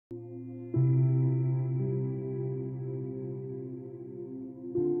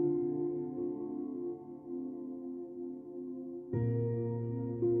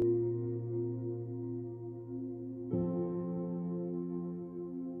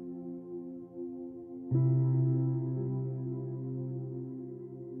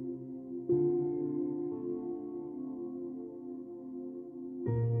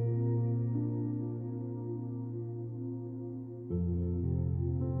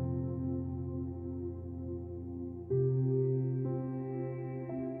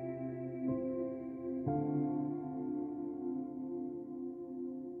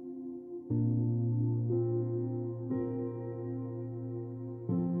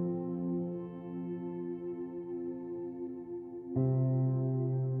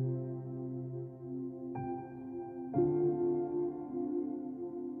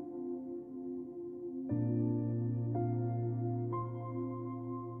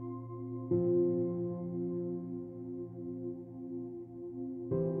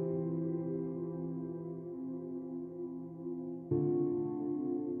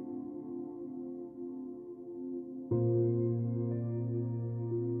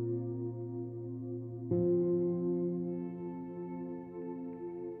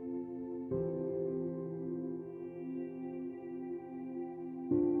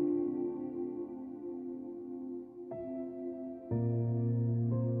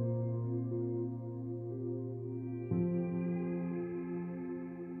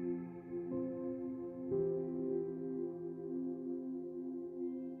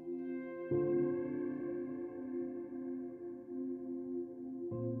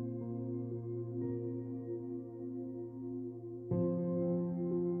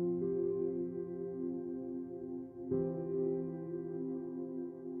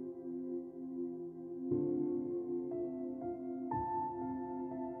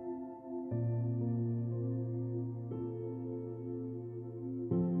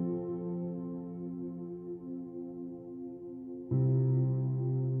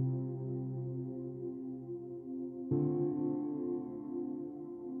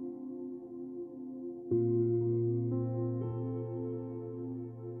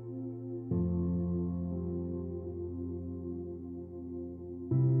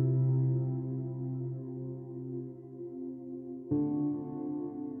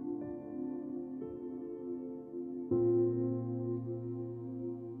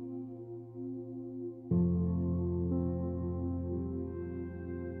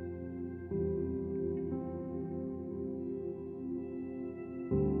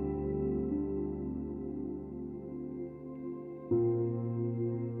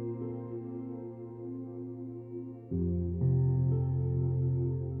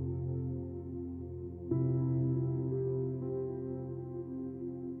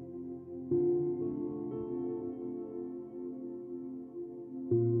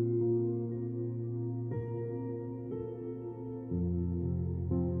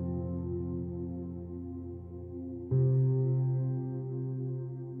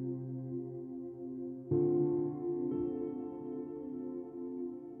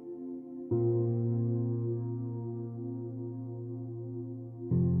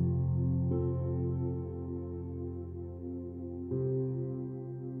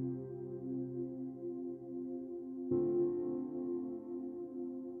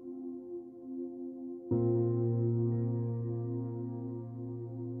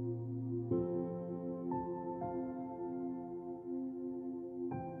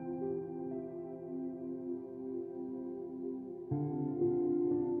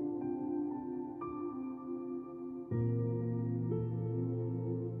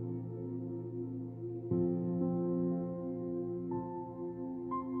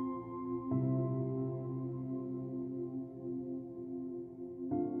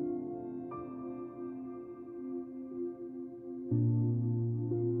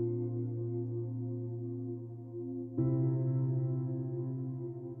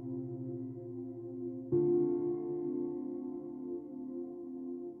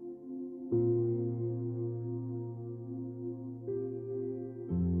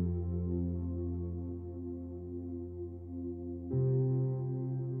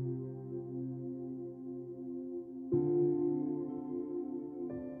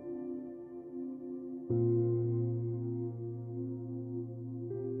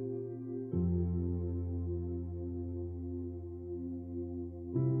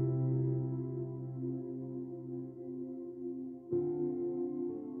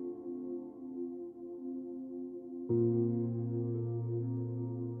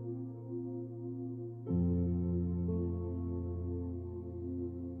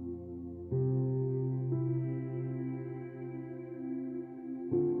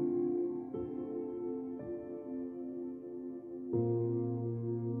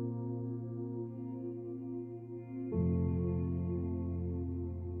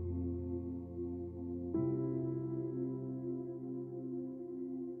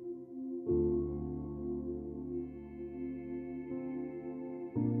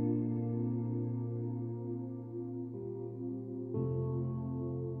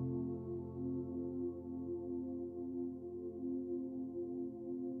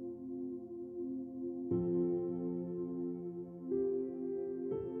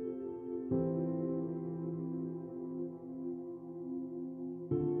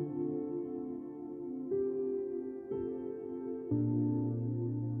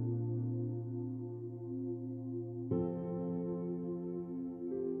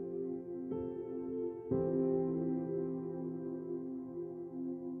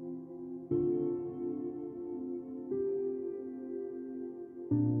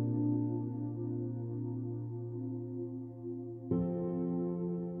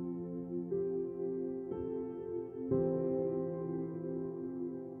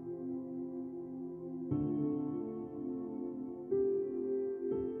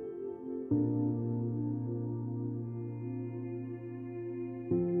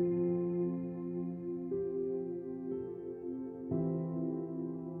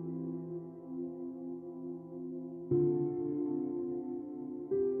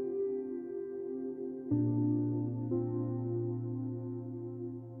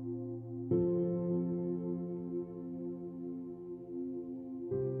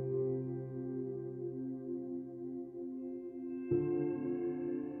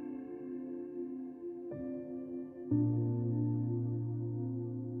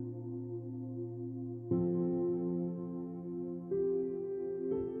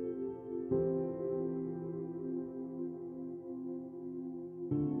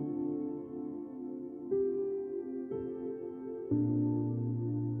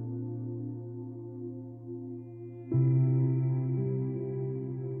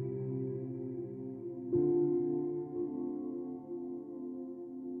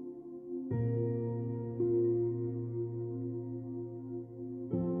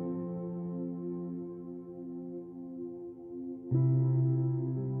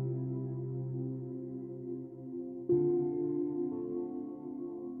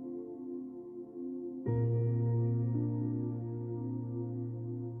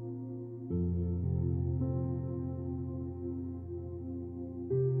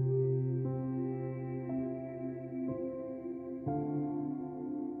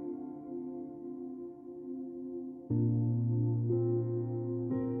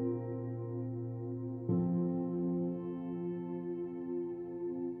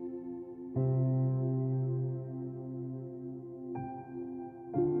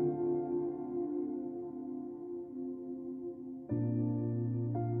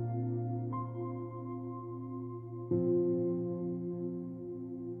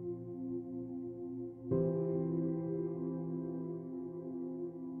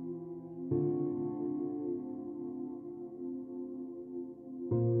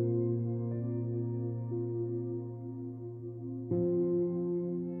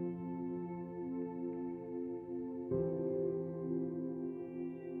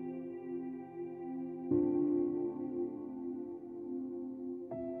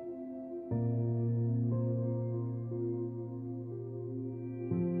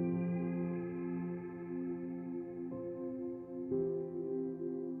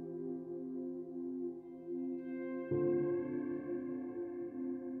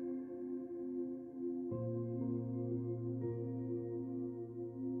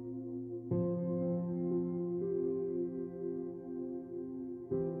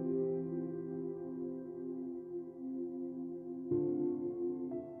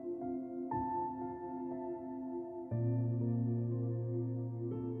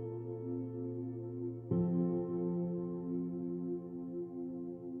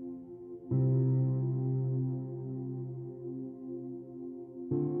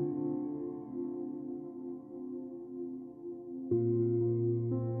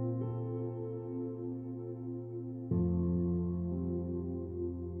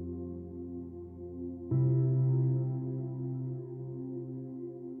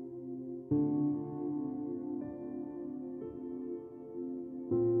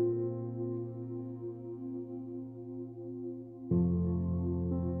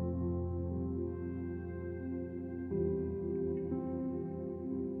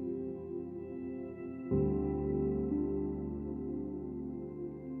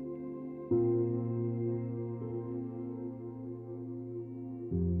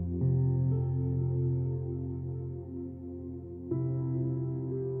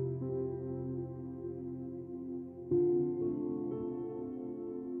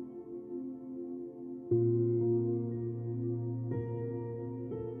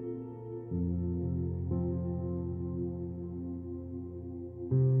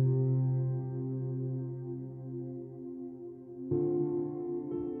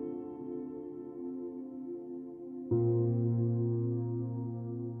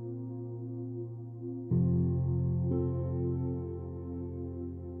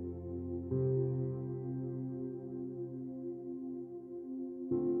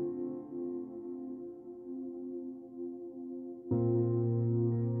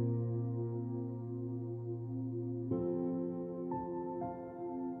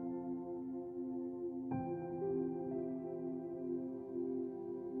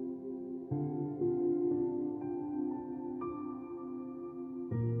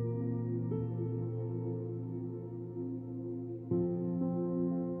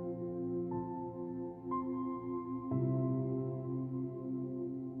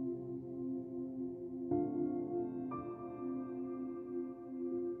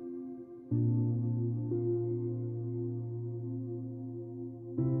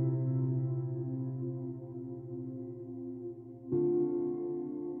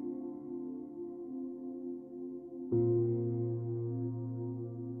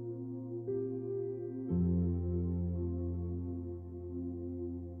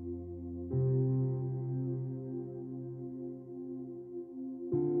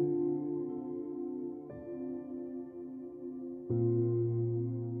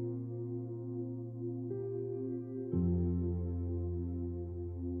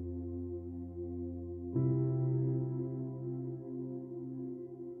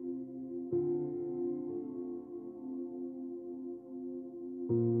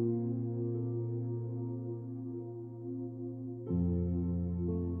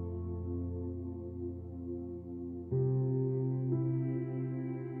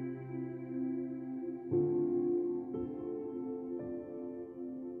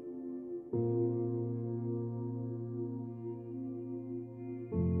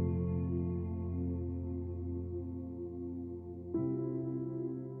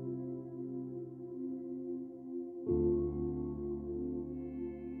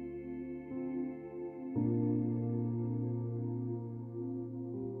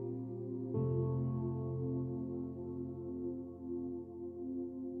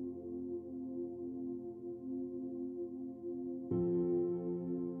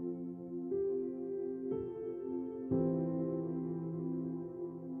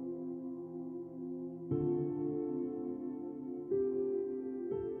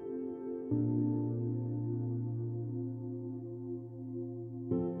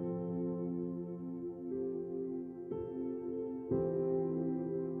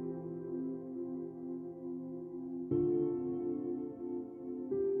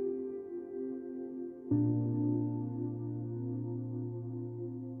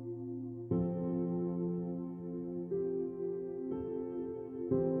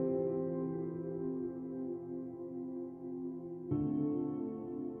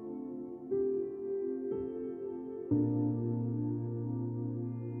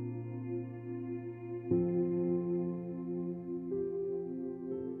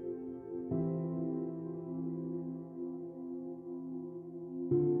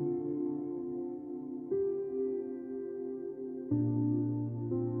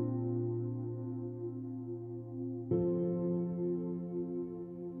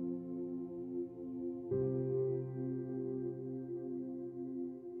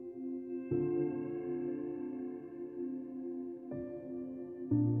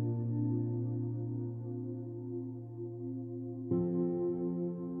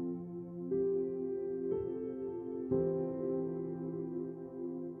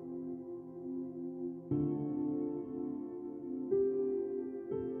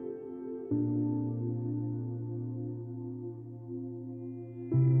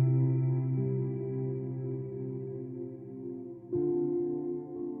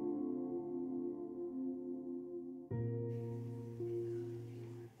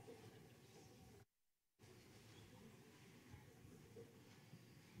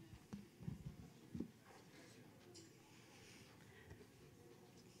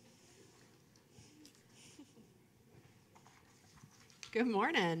Good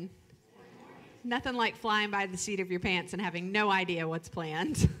morning. Nothing like flying by the seat of your pants and having no idea what's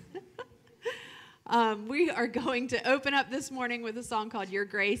planned. We are going to open up this morning with a song called Your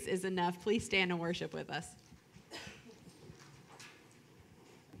Grace is Enough. Please stand and worship with us.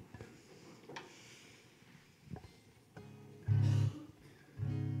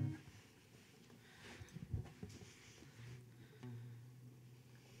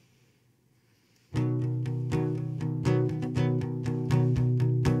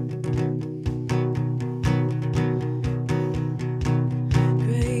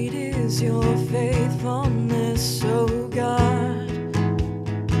 Your faithfulness, oh God.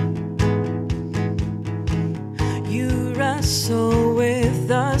 You wrestle with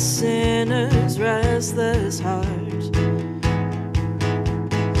the sinner's restless heart.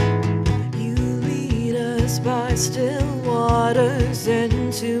 You lead us by still waters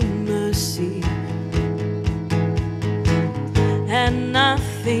into mercy, and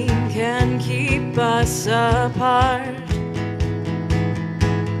nothing can keep us apart.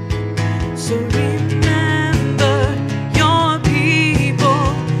 So remember your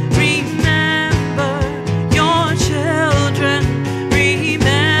people, remember your children,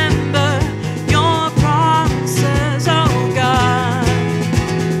 remember your promises, oh God.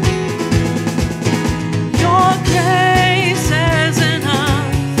 Your grace is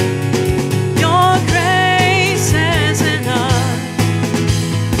enough, your grace is enough,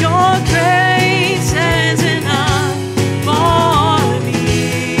 your grace is enough for me.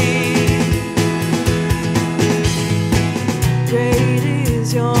 Great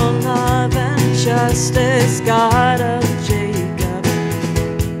is your love and justice, God of Jacob.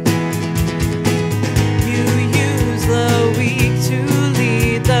 You use the weak to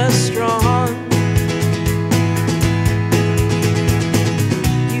lead the strong.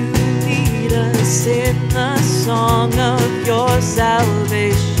 You lead us in the song of your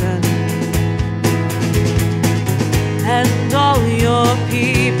salvation, and all your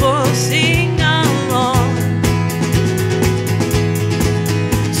people sing along.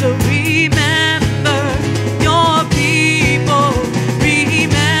 So remember your people,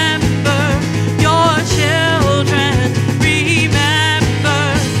 remember your children, remember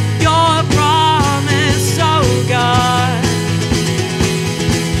your promise, oh God.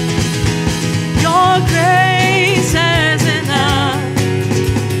 Your grace is enough,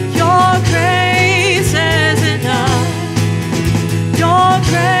 your grace is enough, your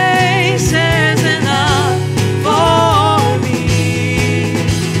grace is enough for me.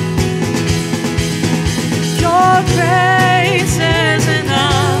 Your grace is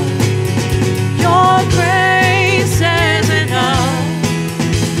enough, your grace is enough,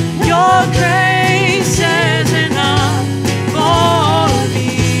 your grace is enough for me.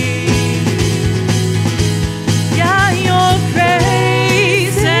 Yeah, your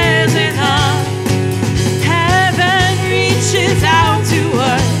grace is enough. Heaven reaches out to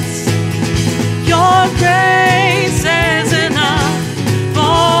us. Your grace is enough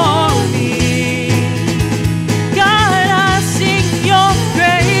for me. God, I sing your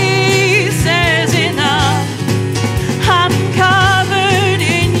grace is enough. I'm covered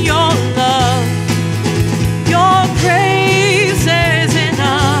in your love. Your grace is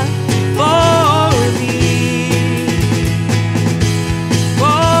enough for me.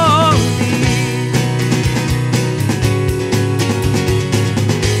 For me.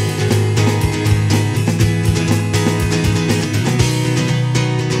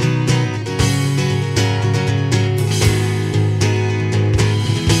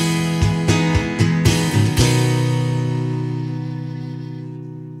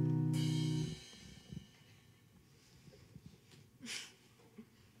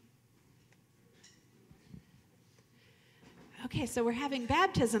 Okay, so we're having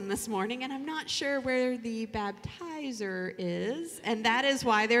baptism this morning, and I'm not sure where the baptizer is, and that is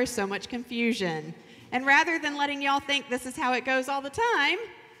why there's so much confusion. And rather than letting y'all think this is how it goes all the time,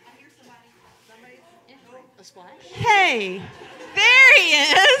 hey, there he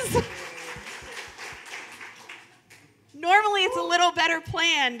is. Normally it's a little better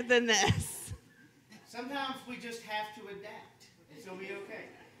planned than this. Sometimes we just have to adapt. It's going to be okay.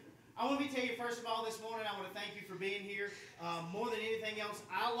 I want to tell you, first of all, this morning, I want to thank you for being here. More than anything else,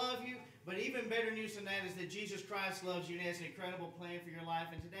 I love you. But even better news than that is that Jesus Christ loves you and has an incredible plan for your life.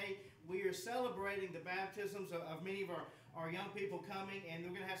 And today, we are celebrating the baptisms of many of our young people coming. And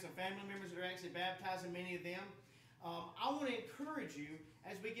we're going to have some family members that are actually baptizing many of them. I want to encourage you,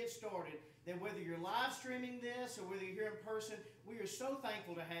 as we get started, that whether you're live streaming this or whether you're here in person, we are so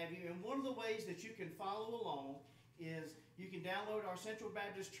thankful to have you. And one of the ways that you can follow along is you can download our Central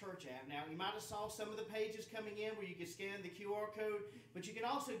Baptist Church app. Now, you might have saw some of the pages coming in where you can scan the QR code, but you can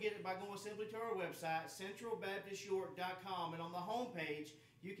also get it by going simply to our website, centralbaptistyork.com, and on the home page,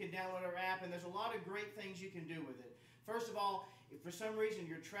 you can download our app, and there's a lot of great things you can do with it. First of all, if for some reason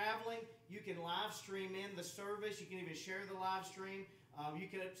you're traveling, you can live stream in the service. You can even share the live stream. You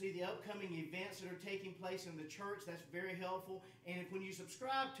can see the upcoming events that are taking place in the church. That's very helpful. And when you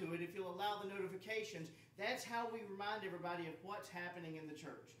subscribe to it, if you'll allow the notifications, that's how we remind everybody of what's happening in the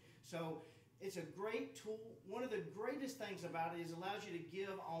church. So it's a great tool. One of the greatest things about it is it allows you to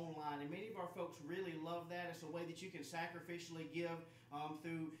give online. And many of our folks really love that. It's a way that you can sacrificially give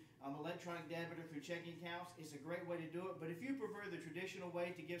through electronic debit or through checking accounts. It's a great way to do it. But if you prefer the traditional way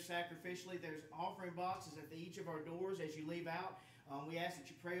to give sacrificially, there's offering boxes at each of our doors as you leave out. We ask that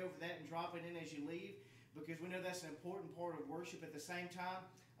you pray over that and drop it in as you leave, because we know that's an important part of worship. At the same time,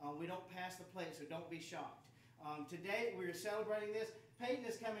 we don't pass the plate, so don't be shocked. Today, we're celebrating this. Peyton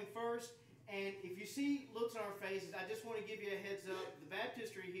is coming first, and if you see looks on our faces, I just want to give you a heads up. The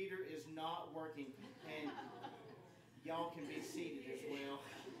baptistry heater is not working, and y'all can be seated as well.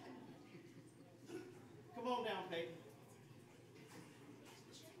 Come on down, Peyton.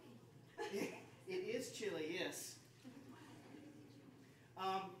 It is chilly, yes.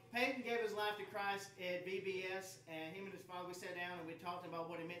 Peyton gave his life to Christ at VBS, and him and his father, we sat down and we talked about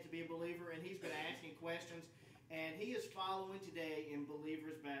what it meant to be a believer, and he's been asking questions, and he is following today in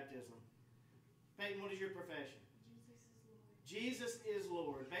believer's baptism. Peyton, what is your profession? Jesus is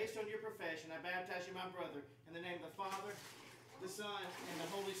Lord. Based on your profession, I baptize you, my brother, in the name of the Father, the Son, and the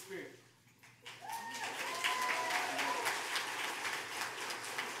Holy Spirit.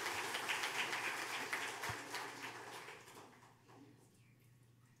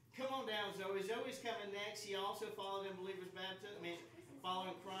 Come on down, Zoe. Zoe's coming next. She also followed in believer's baptism.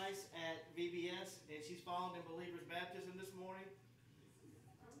 Following Christ at VBS, and she's following in believer's baptism this morning.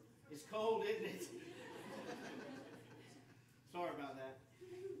 It's cold, isn't it? Sorry about that.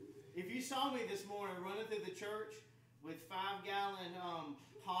 If you saw me this morning running through the church with 5-gallon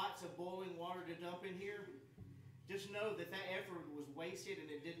pots of boiling water to dump in here, just know that effort was wasted and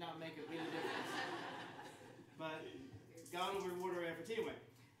it did not make a bit of difference. But God will reward our efforts. Anyway,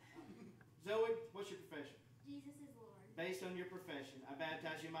 Zoe, what's your profession? Jesus is Lord. Based on your profession, I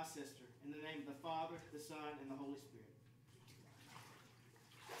baptize you, my sister, in the name of the Father, the Son, and the Holy Spirit.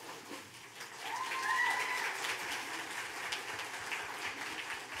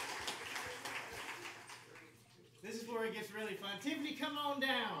 This is where it gets really fun. Tiffany, come on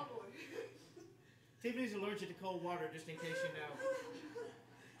down. Tiffany's allergic to cold water, just in case you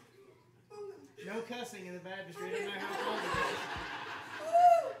know. No cussing in the baptistry. I don't know how cold it is.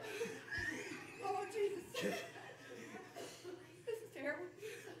 Oh, Jesus. This is terrible.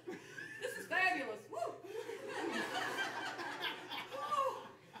 This is fabulous. Woo!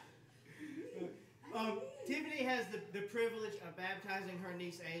 Tiffany has the privilege of baptizing her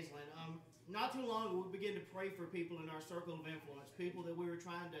niece, Aislinn. Not too long ago, we began to pray for people in our circle of influence, people that we were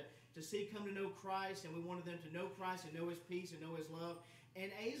trying to see come to know Christ, and we wanted them to know Christ and know His peace and know His love.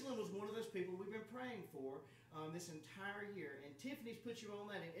 And Aislinn was one of those people we've been praying for this entire year. And Tiffany's put you on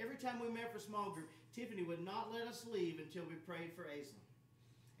that. And every time we met for small group, Tiffany would not let us leave until we prayed for Aislinn.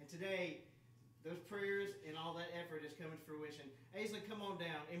 And today, those prayers and all that effort is coming to fruition. Aislinn, come on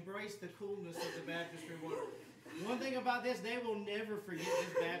down. Embrace the coolness of the baptistry water. One thing about this, they will never forget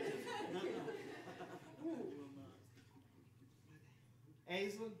this baptism.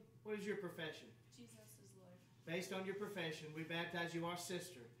 Aislinn, what is your profession? Jesus is Lord. Based on your profession, we baptize you, our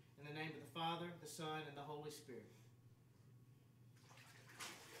sister, in the name of the Father, the Son, and the Holy Spirit.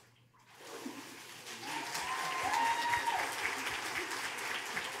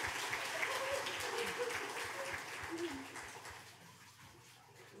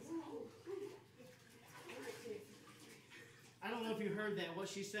 I don't know if you heard that. What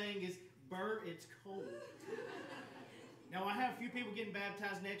she's saying is, Burr, it's cold. Now, I have a few people getting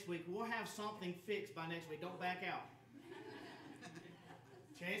baptized next week. We'll have something fixed by next week. Don't back out.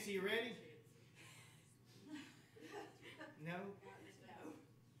 Chance, are you ready? No?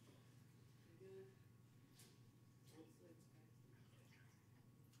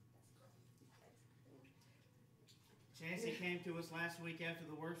 Chancey came to us last week after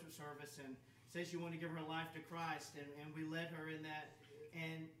the worship service and said she wanted to give her life to Christ, and we led her in that.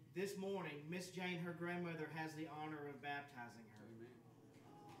 And this morning, Miss Jane, her grandmother, has the honor of baptizing her.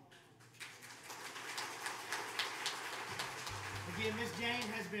 Again, Miss Jane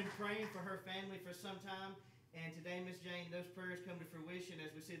has been praying for her family for some time, and today, Miss Jane, those prayers come to fruition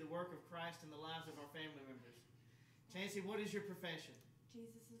as we see the work of Christ in the lives of our family members. Chancey, what is your profession?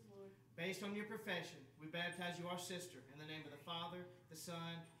 Jesus is Lord. Based on your profession, we baptize you, our sister, in the name of the Father, the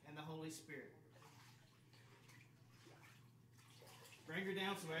Son, and the Holy Spirit. Bring her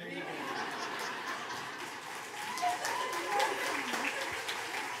down, so there you go.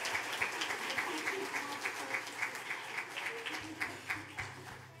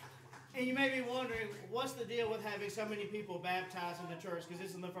 And you may be wondering, what's the deal with having so many people baptized in the church? Because this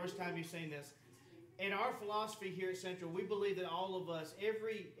isn't the first time you've seen this. In our philosophy here at Central, we believe that all of us,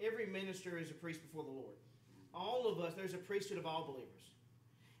 every minister is a priest before the Lord. All of us, there's a priesthood of all believers.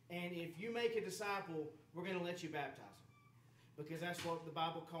 And if you make a disciple, we're going to let you baptize them. Because that's what the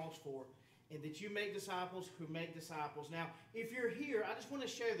Bible calls for. And that you make disciples who make disciples. Now, if you're here, I just want to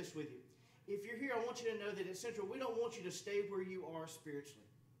share this with you. If you're here, I want you to know that at Central, we don't want you to stay where you are spiritually.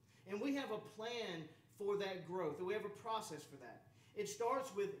 And we have a plan for that growth. And we have a process for that. It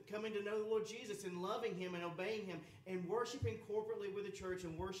starts with coming to know the Lord Jesus and loving Him and obeying Him and worshiping corporately with the church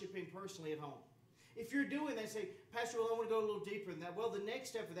and worshiping personally at home. If you're doing that, say, Pastor, well, I want to go a little deeper than that. Well, the next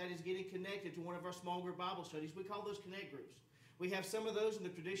step of that is getting connected to one of our small group Bible studies. We call those Connect Groups. We have some of those in the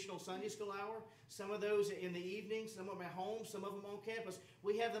traditional Sunday school hour, some of those in the evening, some of them at home, some of them on campus.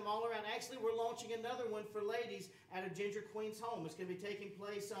 We have them all around. Actually, we're launching another one for ladies at a Ginger Queen's home. It's going to be taking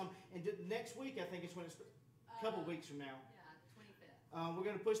place next week, I think it's when it's a couple weeks from now. Yeah, 25th. We're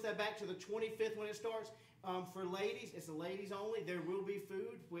going to push that back to the 25th when it starts. For ladies, it's the ladies only. There will be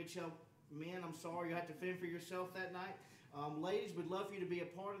food, which, men, I'm sorry, you have to fend for yourself that night. Ladies, we'd love for you to be a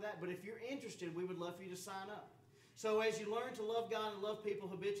part of that. But if you're interested, we would love for you to sign up. So as you learn to love God and love people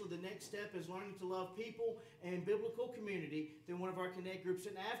habitually, the next step is learning to love people and biblical community through one of our Connect groups.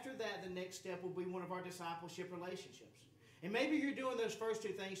 And after that, the next step will be one of our discipleship relationships. And maybe you're doing those first two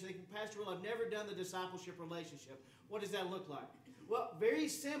things. You think, Pastor, well, I've never done the discipleship relationship. What does that look like? Well, very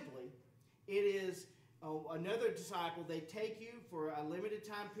simply, it is another disciple. They take you for a limited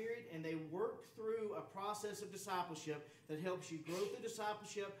time period, and they work through a process of discipleship that helps you grow through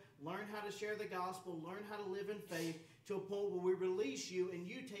discipleship, learn how to share the gospel, learn how to live in faith, to a point where we release you and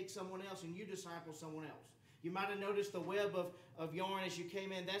you take someone else and you disciple someone else. You might have noticed the web of yarn as you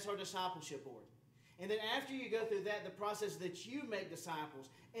came in. That's our discipleship board. And then after you go through that, the process that you make disciples.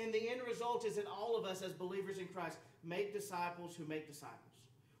 And the end result is that all of us as believers in Christ make disciples who make disciples.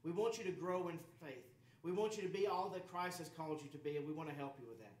 We want you to grow in faith. We want you to be all that Christ has called you to be, and we want to help you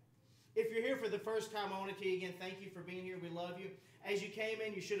with that. If you're here for the first time, I want to tell you again, thank you for being here. We love you. As you came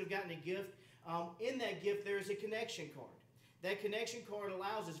in, you should have gotten a gift. In that gift, there is a connection card. That connection card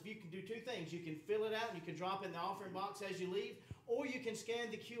allows us, if you can do two things. You can fill it out and you can drop it in the offering box as you leave, or you can scan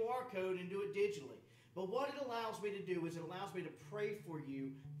the QR code and do it digitally. But what it allows me to do is it allows me to pray for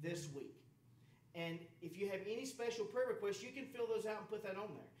you this week. And if you have any special prayer requests, you can fill those out and put that on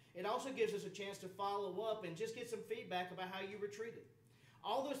there. It also gives us a chance to follow up and just get some feedback about how you were treated.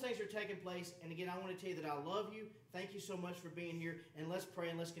 All those things are taking place, and again, I want to tell you that I love you. Thank you so much for being here, and let's pray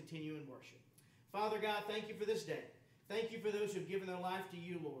and let's continue in worship. Father God, thank you for this day. Thank you for those who have given their life to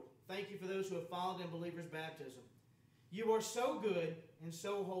you, Lord. Thank you for those who have followed in believers' baptism. You are so good and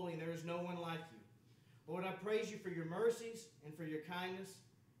so holy, and there is no one like you. Lord, I praise you for your mercies and for your kindness.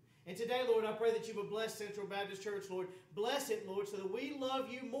 And today, Lord, I pray that you would bless Central Baptist Church, Lord. Bless it, Lord, so that we love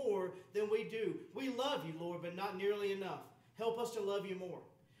you more than we do. We love you, Lord, but not nearly enough. Help us to love you more.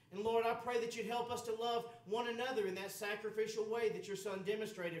 And Lord, I pray that you'd help us to love one another in that sacrificial way that your Son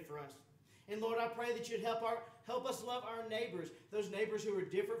demonstrated for us. And Lord, I pray that you'd help us love our neighbors, those neighbors who are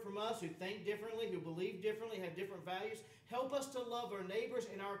different from us, who think differently, who believe differently, have different values. Help us to love our neighbors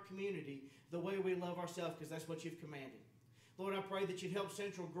and our community the way we love ourselves, because that's what you've commanded. Lord, I pray that you'd help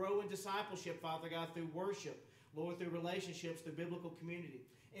Central grow in discipleship, Father God, through worship, Lord, through relationships, through biblical community.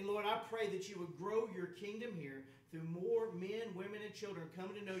 And Lord, I pray that you would grow your kingdom here through more men, women, and children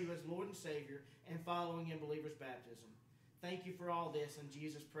coming to know you as Lord and Savior and following in believers' baptism. Thank you for all this in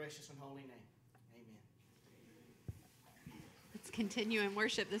Jesus' precious and holy name. Amen. Let's continue in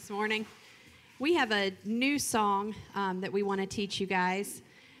worship this morning. We have a new song that we want to teach you guys.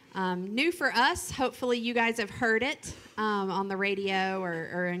 New for us. Hopefully you guys have heard it on the radio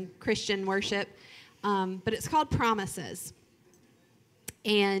or in Christian worship. But it's called Promises.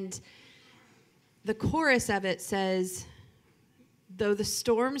 And the chorus of it says, though the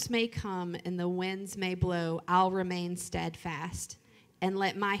storms may come and the winds may blow, I'll remain steadfast. And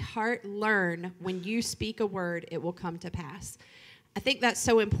let my heart learn when you speak a word, it will come to pass. I think that's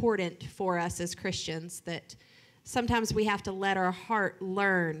so important for us as Christians that sometimes we have to let our heart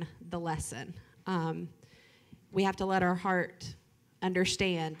learn the lesson. We have to let our heart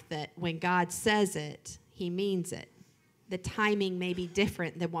understand that when God says it, he means it. The timing may be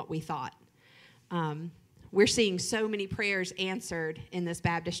different than what we thought. We're seeing so many prayers answered in this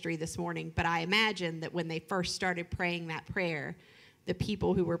baptistry this morning, but I imagine that when they first started praying that prayer, the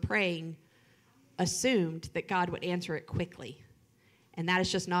people who were praying assumed that God would answer it quickly. And that is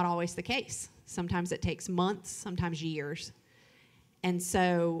just not always the case. Sometimes it takes months, sometimes years. And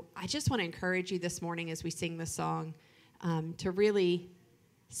so I just want to encourage you this morning as we sing this song to really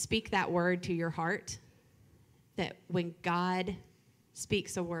speak that word to your heart, that when God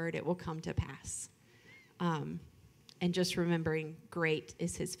speaks a word, it will come to pass. And just remembering great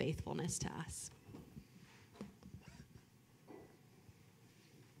is his faithfulness to us.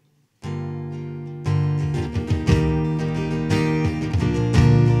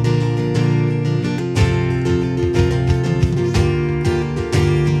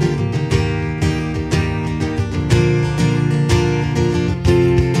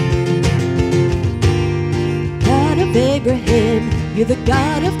 Abraham, you're the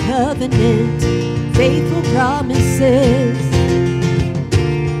God of covenant, faithful promises.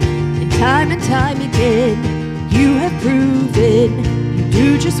 And time again, you have proven you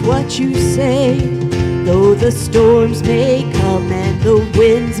do just what you say. Though the storms may come and the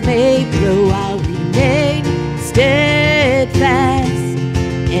winds may blow, I'll remain steadfast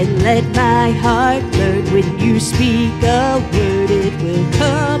and let my heart learn when you speak a word, it will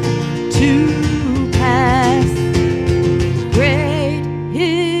come to pass. Great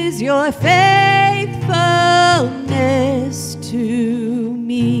is your faithfulness to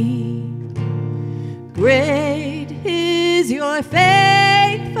me. Great is your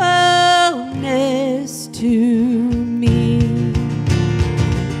faithfulness to me.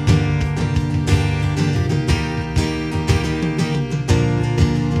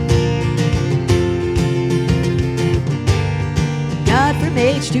 God, from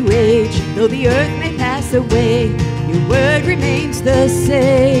age to age, though the earth may pass away, your word remains the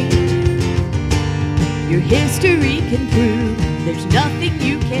same. Your history can prove there's nothing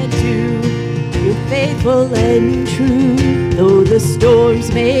you can't do. You're faithful and true. Though the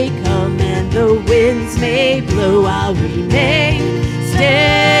storms may come and the winds may blow, I'll remain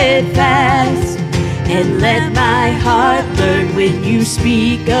steadfast and let my heart learn when you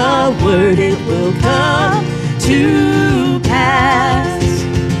speak a word, it will come to pass.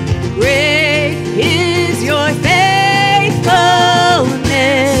 Great is your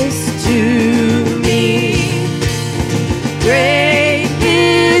faithfulness to me. Great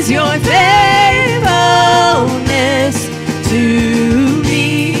is your faithfulness to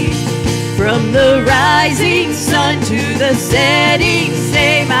me. From the rising sun to the setting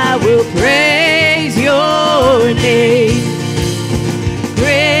same, I will praise your name.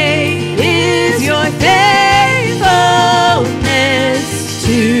 Great is your faithfulness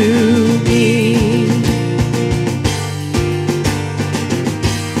to me.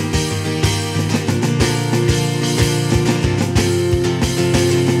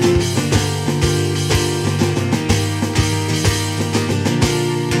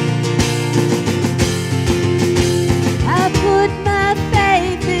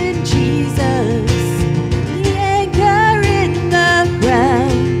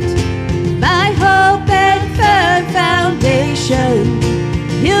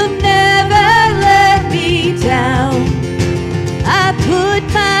 He'll never let me down. I put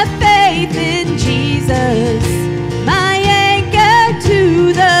my faith in Jesus, my anchor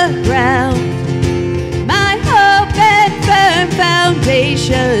to the ground, my hope and firm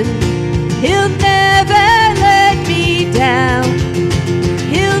foundation. He'll never let me down.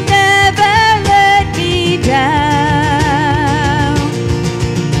 He'll never let me down.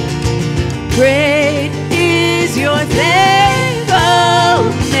 Great is your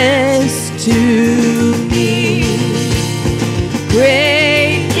faithfulness to me.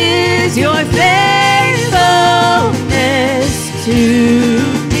 Great is your faithfulness to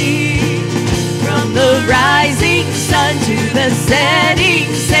me. From the rising sun to the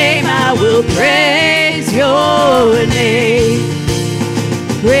setting same, I will praise your name.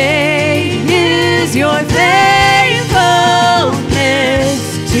 Great is your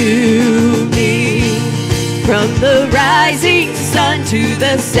faithfulness to me. From the rising sun to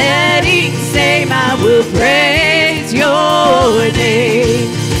the setting same, I will praise your name.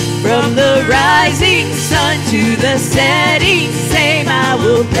 From the rising sun to the setting same, I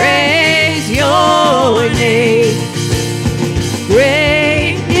will praise your name.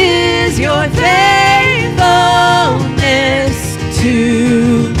 Great is your faithfulness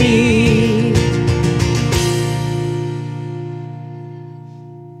to me.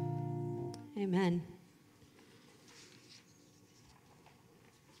 Amen.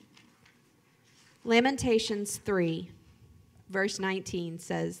 Lamentations 3, verse 19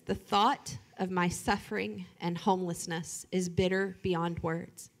 says, "The thought of my suffering and homelessness is bitter beyond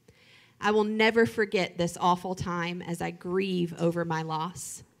words. I will never forget this awful time as I grieve over my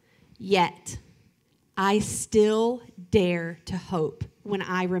loss. Yet, I still dare to hope when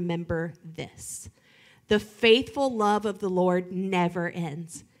I remember this. The faithful love of the Lord never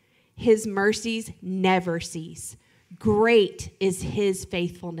ends. His mercies never cease. Great is his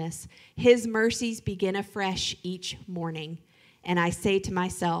faithfulness. His mercies begin afresh each morning. And I say to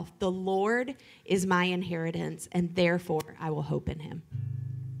myself, the Lord is my inheritance, and therefore I will hope in him.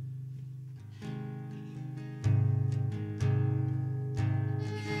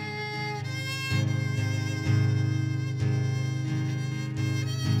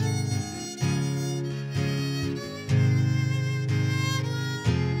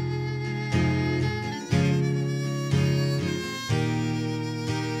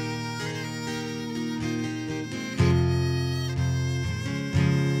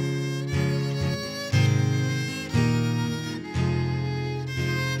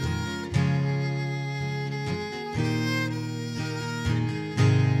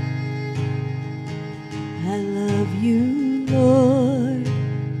 I love you, Lord.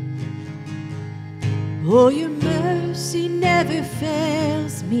 Oh, your mercy never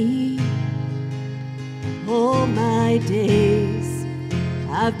fails me. All my days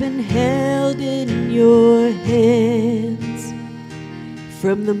I've been held in your hands.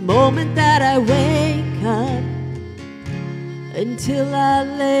 From the moment that I wake up until I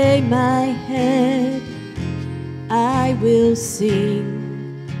lay my head, I will sing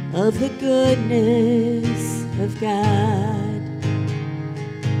of the goodness of God.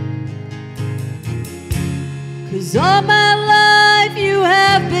 'Cause all my life you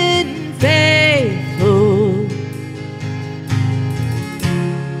have been faithful,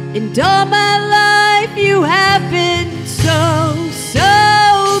 and all my life you have been so,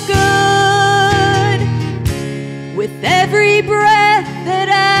 so good. With every breath that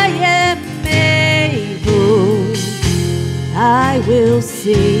I am able, I will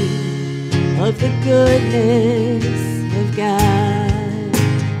sing of the goodness of God.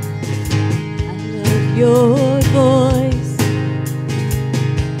 I love your voice.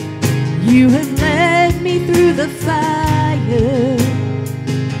 You have led me through the fire,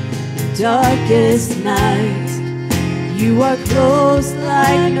 darkest night. You are close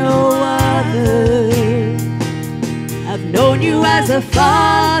like no other. I've known you as a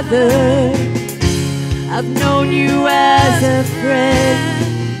father. I've known you as a friend,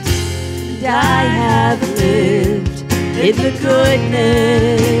 and I have lived in the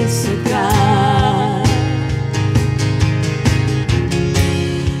goodness of God.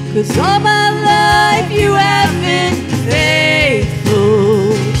 'Cause all my life you have been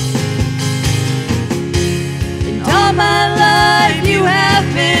faithful, and all my life you have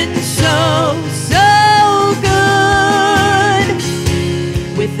been so, so good.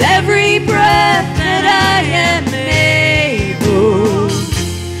 With every breath that I am able,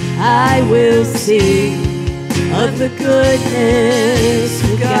 I will sing of the goodness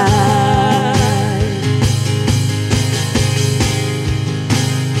of God.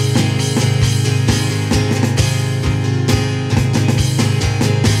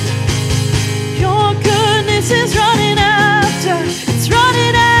 Your goodness is running after, it's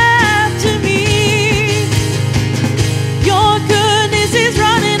running after me. Your goodness is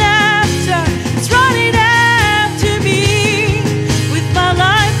running after, it's running after me. With my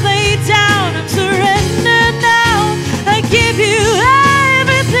life laid down, I'm surrendered now. I give you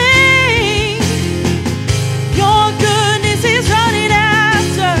everything. Your goodness is running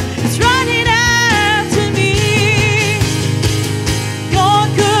after, it's running after me. Your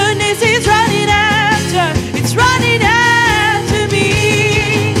goodness is running after, it's running after me.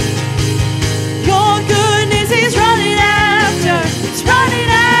 Your goodness is running after, it's running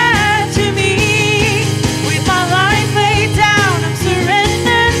after me. With my life laid down, I'm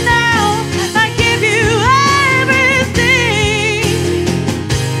surrendered now. I give you everything.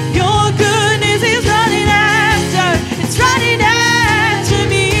 Your goodness is running after, it's running after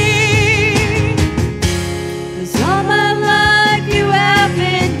me. 'Cause all my life you have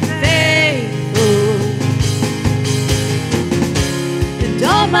been faithful, and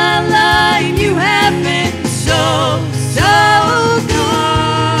all my life you have been so, so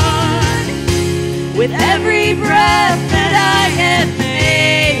good. With every breath that I am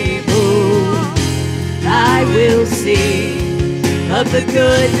able, I will sing of the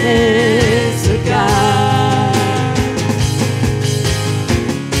goodness of God.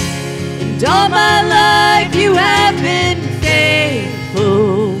 And all my life you have been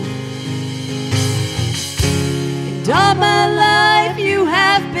faithful, and all my life you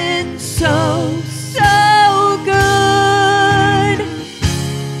have been so,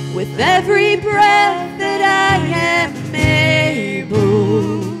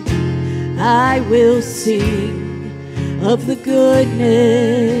 I will sing of the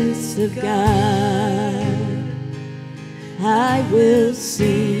goodness of God. I will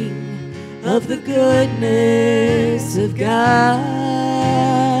sing of the goodness of God.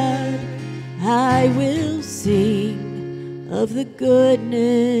 I will sing of the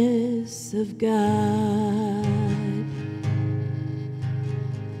goodness of God.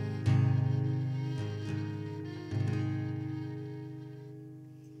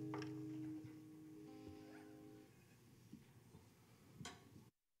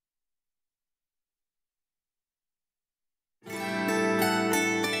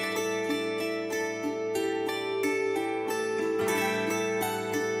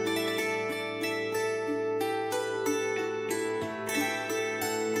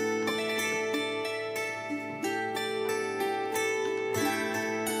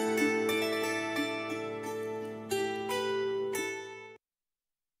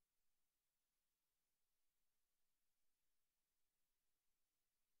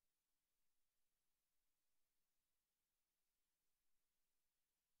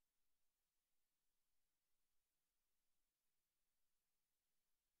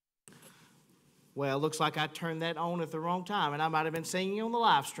 Well, looks like I turned that on at the wrong time, and I might have been singing on the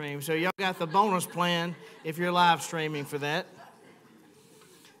live stream. So y'all got the bonus plan if you're live streaming for that.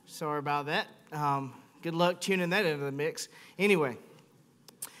 Sorry about that. Good luck tuning that into the mix. Anyway,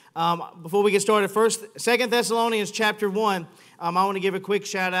 before we get started, Second Thessalonians chapter 1. I want to give a quick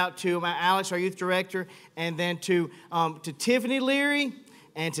shout out to Alex, our youth director, and then to Tiffany Leary,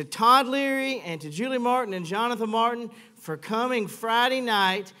 and to Todd Leary, and to Julie Martin and Jonathan Martin for coming Friday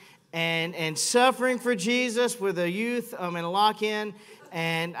night and suffering for Jesus with the youth in a lock-in.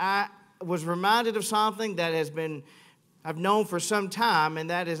 And I was reminded of something that I've known for some time, and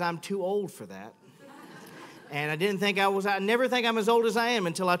that is I'm too old for that. And I never think I'm as old as I am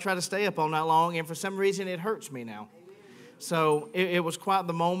until I try to stay up all night long, and for some reason it hurts me now. So it was quite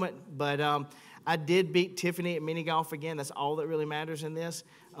the moment, but I did beat Tiffany at mini golf again. That's all that really matters in this.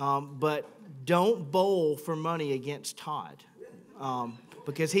 But don't bowl for money against Todd.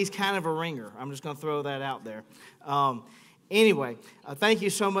 Because he's kind of a ringer. I'm just going to throw that out there. Anyway, thank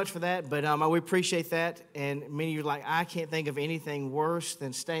you so much for that, but we appreciate that. And many of you are like, I can't think of anything worse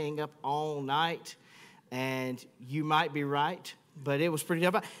than staying up all night. And you might be right, but it was pretty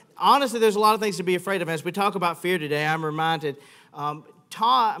tough. Honestly, there's a lot of things to be afraid of. As we talk about fear today, I'm reminded, Tom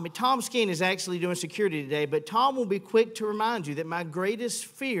Skeen is actually doing security today, but Tom will be quick to remind you that my greatest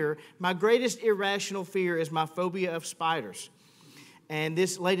irrational fear is my phobia of spiders. And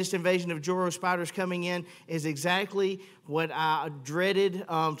this latest invasion of Joro spiders coming in is exactly what I dreaded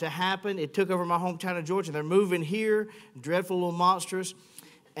to happen. It took over my hometown of Georgia. They're moving here, dreadful little monsters.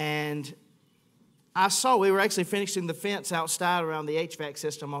 And we were actually finishing the fence outside around the HVAC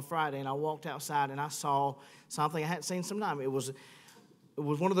system on Friday, and I walked outside and I saw something I hadn't seen some time. It was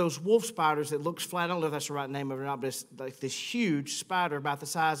one of those wolf spiders that looks flat. I don't know if that's the right name of it or not, but it's like this huge spider about the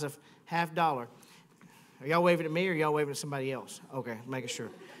size of $50. Are y'all waving at me or are y'all waving at somebody else? Okay, making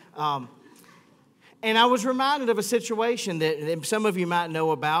sure. And I was reminded of a situation that some of you might know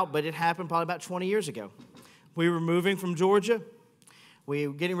about, but it happened probably about 20 years ago. We were moving from Georgia. We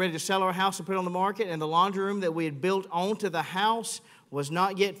were getting ready to sell our house and put it on the market, and the laundry room that we had built onto the house was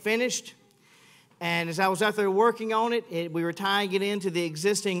not yet finished. And as I was out there working on it, we were tying it into the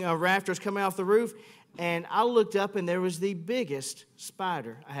existing rafters coming off the roof, and I looked up, and there was the biggest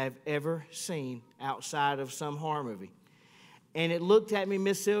spider I have ever seen outside of some horror movie. And it looked at me,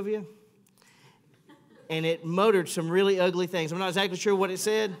 Miss Sylvia, and it muttered some really ugly things. I'm not exactly sure what it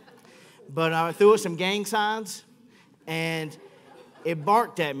said, but I threw it some gang signs, and it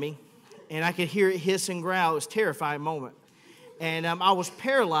barked at me, and I could hear it hiss and growl. It was a terrifying moment. And I was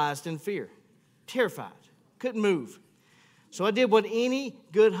paralyzed in fear, terrified, couldn't move. So I did what any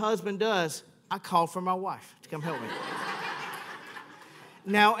good husband does. I called for my wife to come help me.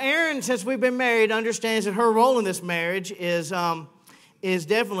 Now, Erin, since we've been married, understands that her role in this marriage is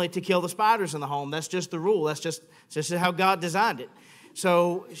definitely to kill the spiders in the home. That's just the rule. That's just how God designed it.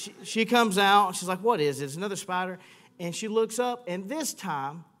 So she comes out. She's like, what is it? It's another spider. And she looks up, and this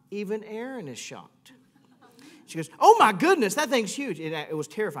time, even Erin is shocked. She goes, oh, my goodness, that thing's huge. It was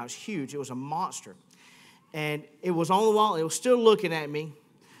terrifying. It was huge. It was a monster. And it was on the wall. It was still looking at me,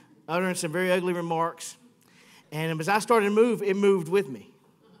 uttering some very ugly remarks. And as I started to move, it moved with me.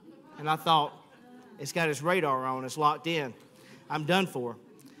 And I thought, it's got its radar on. It's locked in. I'm done for.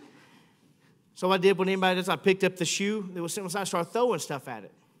 So I did what anybody does. I picked up the shoe that was sitting beside. I started throwing stuff at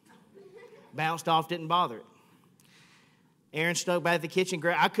it. Bounced off, didn't bother it. Erin stuck back at the kitchen.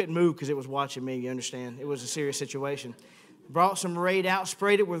 I couldn't move because it was watching me, you understand. It was a serious situation. Brought some Raid out,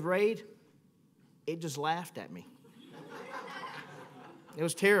 sprayed it with Raid. it just laughed at me. It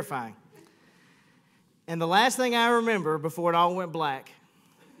was terrifying. And the last thing I remember before it all went black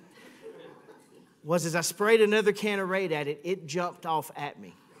was as I sprayed another can of Raid at it, it jumped off at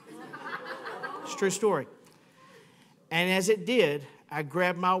me. It's a true story. And as it did, I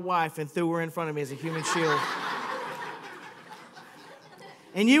grabbed my wife and threw her in front of me as a human shield.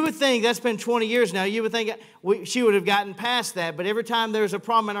 And you would think, that's been 20 years now, you would think she would have gotten past that. But every time there's a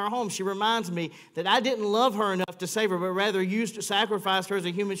problem in our home, she reminds me that I didn't love her enough to save her, but rather sacrificed her as a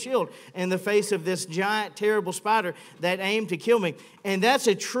human shield in the face of this giant, terrible spider that aimed to kill me. And that's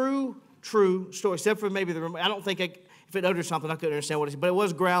a true story, except for maybe I don't think if it uttered something, I couldn't understand what it is. But it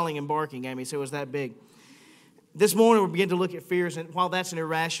was growling and barking at me, so it was that big. This morning, we begin to look at fears. And while that's an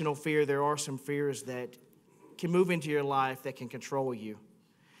irrational fear, there are some fears that can move into your life that can control you.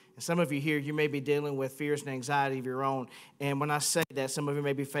 And some of you here, you may be dealing with fears and anxiety of your own. And when I say that, some of you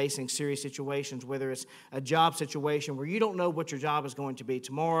may be facing serious situations, whether it's a job situation where you don't know what your job is going to be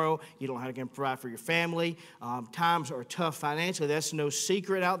tomorrow. You don't know how to provide for your family. Times are tough financially. That's no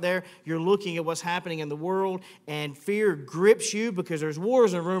secret out there. You're looking at what's happening in the world, and fear grips you because there's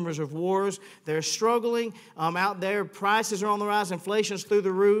wars and rumors of wars. They're struggling out there. Prices are on the rise. Inflation's through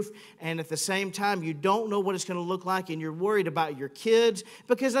the roof. And at the same time, you don't know what it's going to look like, and you're worried about your kids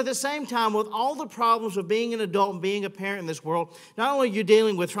because at the same time, with all the problems of being an adult and being a parent in this world, not only are you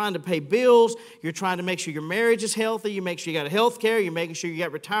dealing with trying to pay bills, you're trying to make sure your marriage is healthy, you make sure you got health care, you're making sure you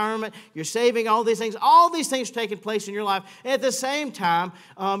got retirement, you're saving, all these things are taking place in your life. At the same time,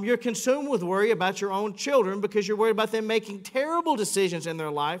 you're consumed with worry about your own children because you're worried about them making terrible decisions in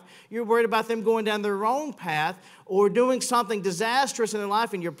their life. You're worried about them going down their own path or doing something disastrous in their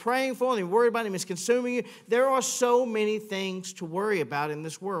life, and you're praying for them, and you're worried about them, it's consuming you. There are so many things to worry about in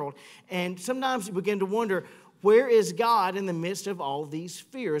this world. And sometimes you begin to wonder, where is God in the midst of all these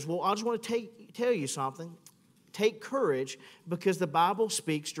fears? Well, I just want to tell you something. Take courage, because the Bible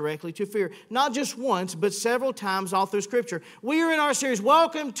speaks directly to fear. Not just once, but several times all through Scripture. We are in our series,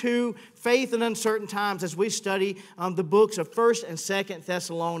 Welcome to Faith in Uncertain Times, as we study the books of 1st and 2nd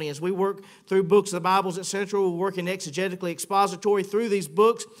Thessalonians. We work through books of the Bibles at Central. We're working exegetically expository through these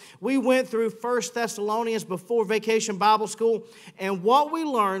books. We went through 1st Thessalonians before Vacation Bible School, and what we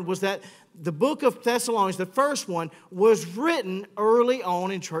learned was that the book of Thessalonians, the first one, was written early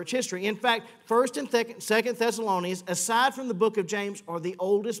on in church history. In fact, 1st and 2nd Thessalonians, aside from the book of James, are the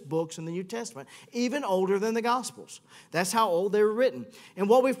oldest books in the New Testament, even older than the Gospels. That's how old they were written. And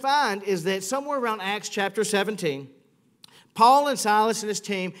what we find is that somewhere around Acts chapter 17, Paul and Silas and his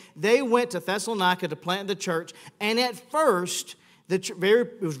team, they went to Thessalonica to plant the church, and at first,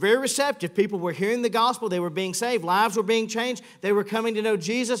 it was very receptive. People were hearing the gospel. They were being saved. Lives were being changed. They were coming to know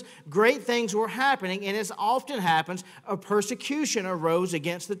Jesus. Great things were happening. And as often happens, a persecution arose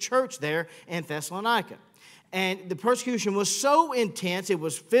against the church there in Thessalonica. And the persecution was so intense, it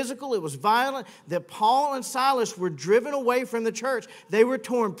was physical, it was violent, that Paul and Silas were driven away from the church. They were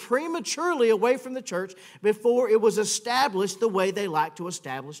torn prematurely away from the church before it was established the way they like to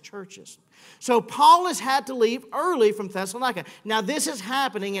establish churches. So Paul has had to leave early from Thessalonica. Now this is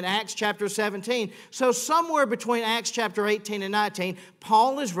happening in Acts chapter 17. So somewhere between Acts chapter 18 and 19,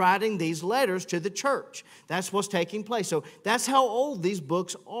 Paul is writing these letters to the church. That's what's taking place. So that's how old these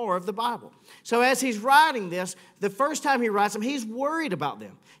books are of the Bible. So as he's writing this, the first time he writes them, he's worried about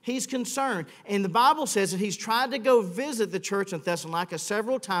them. He's concerned. And the Bible says that he's tried to go visit the church in Thessalonica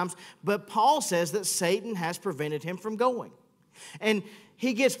several times, but Paul says that Satan has prevented him from going. And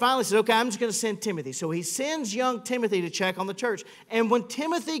he finally says, okay, I'm just going to send Timothy. So he sends young Timothy to check on the church. And when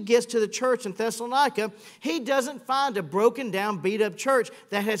Timothy gets to the church in Thessalonica, he doesn't find a broken down, beat up church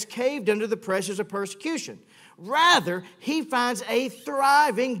that has caved under the pressures of persecution. Rather, he finds a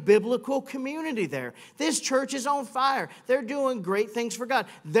thriving biblical community there. This church is on fire. They're doing great things for God.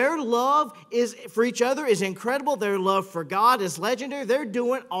 Their love for each other is incredible. Their love for God is legendary. They're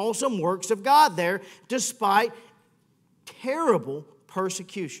doing awesome works of God there despite terrible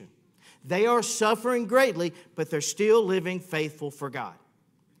persecution. They are suffering greatly, but they're still living faithful for God.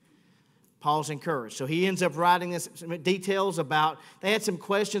 Paul's encouraged. So he ends up writing this details about, they had some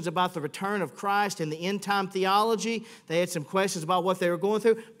questions about the return of Christ and the end time theology. They had some questions about what they were going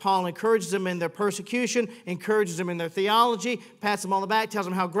through. Paul encourages them in their persecution, encourages them in their theology, pats them on the back, tells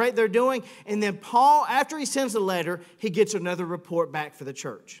them how great they're doing. And then Paul, after he sends the letter, he gets another report back for the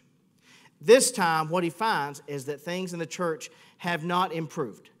church. This time, what he finds is that things in the church have not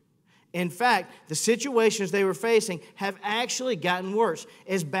improved. In fact, the situations they were facing have actually gotten worse.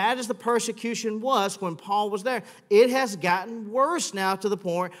 As bad as the persecution was when Paul was there, it has gotten worse now to the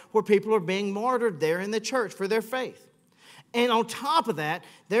point where people are being martyred there in the church for their faith. And on top of that,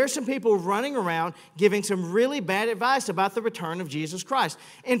 there are some people running around giving some really bad advice about the return of Jesus Christ.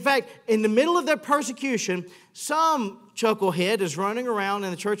 In fact, in the middle of their persecution, some chucklehead is running around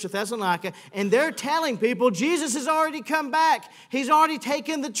in the church of Thessalonica, and they're telling people Jesus has already come back. He's already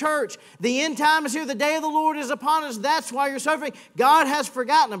taken the church. The end time is here. The day of the Lord is upon us. That's why you're suffering. God has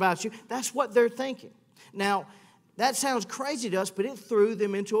forgotten about you. That's what they're thinking. Now, that sounds crazy to us, but it threw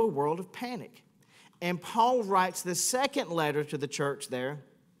them into a world of panic. And Paul writes the second letter to the church there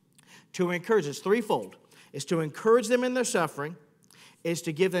to encourage. It's threefold. It's to encourage them in their suffering. It's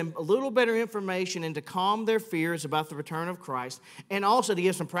to give them a little better information and to calm their fears about the return of Christ. And also to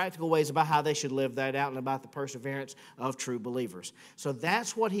give some practical ways about how they should live that out and about the perseverance of true believers. So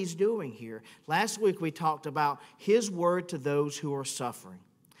that's what he's doing here. Last week we talked about his word to those who are suffering.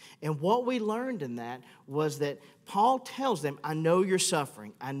 And what we learned in that was that Paul tells them, I know you're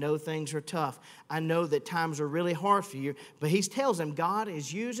suffering. I know things are tough. I know that times are really hard for you. But he tells them God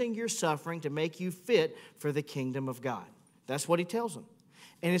is using your suffering to make you fit for the kingdom of God. That's what he tells them.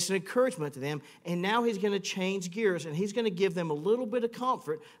 And it's an encouragement to them. And now he's going to change gears and he's going to give them a little bit of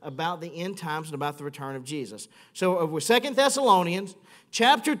comfort about the end times and about the return of Jesus. So we're 2 Thessalonians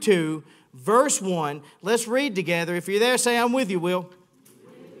chapter 2, verse 1. Let's read together. If you're there, say, I'm with you, Will.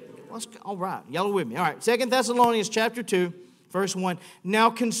 All right, y'all are with me. All right, 2 Thessalonians chapter 2, verse 1. Now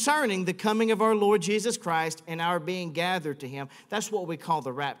concerning the coming of our Lord Jesus Christ and our being gathered to him. That's what we call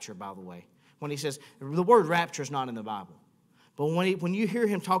the rapture, by the way. When he says, the word rapture is not in the Bible. But when you hear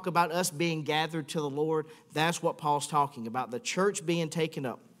him talk about us being gathered to the Lord, that's what Paul's talking about, the church being taken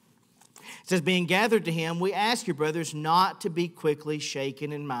up. It says, being gathered to him, we ask you, brothers, not to be quickly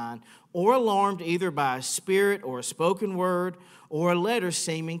shaken in mind or alarmed either by a spirit or a spoken word or a letter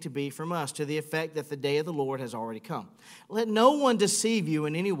seeming to be from us, to the effect that the day of the Lord has already come. Let no one deceive you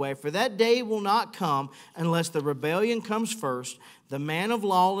in any way, for that day will not come unless the rebellion comes first, the man of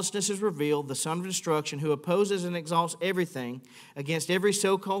lawlessness is revealed, the son of destruction, who opposes and exalts everything against every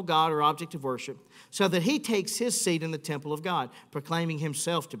so-called God or object of worship, so that he takes his seat in the temple of God, proclaiming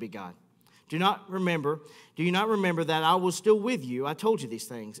himself to be God. Do you not remember that I was still with you? I told you these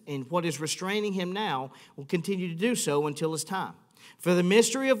things. And what is restraining him now will continue to do so until his time. For the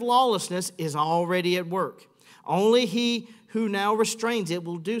mystery of lawlessness is already at work. Only he who now restrains it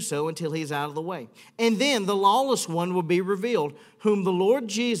will do so until he is out of the way. And then the lawless one will be revealed, whom the Lord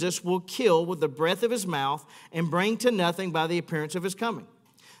Jesus will kill with the breath of his mouth and bring to nothing by the appearance of his coming.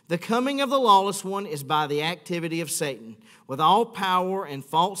 The coming of the lawless one is by the activity of Satan, with all power and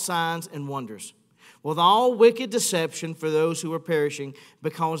false signs and wonders, with all wicked deception for those who are perishing,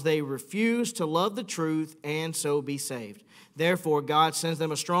 because they refuse to love the truth and so be saved. Therefore, God sends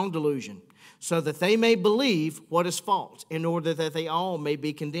them a strong delusion, so that they may believe what is false, in order that they all may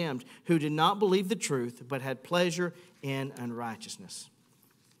be condemned, who did not believe the truth, but had pleasure in unrighteousness.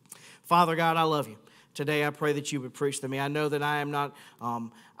 Father God, I love you. Today, I pray that you would preach to me. I know that I am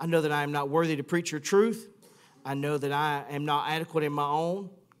not worthy to preach your truth. I know that I am not adequate in my own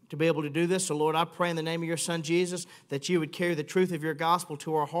to be able to do this. So, Lord, I pray in the name of your Son, Jesus, that you would carry the truth of your gospel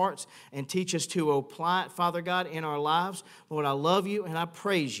to our hearts and teach us to apply it, Father God, in our lives. Lord, I love you and I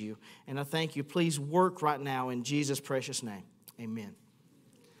praise you and I thank you. Please work right now in Jesus' precious name. Amen.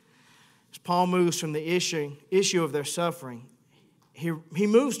 As Paul moves from the issue of their suffering, he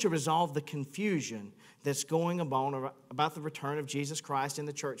moves to resolve the confusion that's going on about the return of Jesus Christ and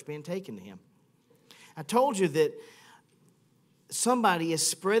the church being taken to him. I told you that somebody is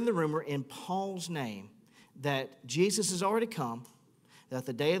spreading the rumor in Paul's name that Jesus has already come, that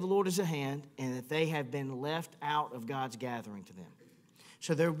the day of the Lord is at hand, and that they have been left out of God's gathering to them.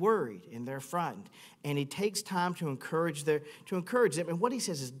 So they're worried and they're frightened. And he takes time to encourage them. And what he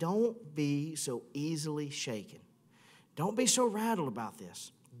says is, don't be so easily shaken. Don't be so rattled about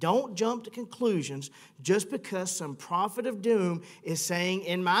this. Don't jump to conclusions just because some prophet of doom is saying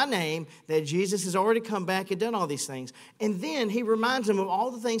in my name that Jesus has already come back and done all these things. And then he reminds them of all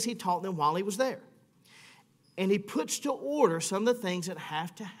the things he taught them while he was there. And he puts to order some of the things that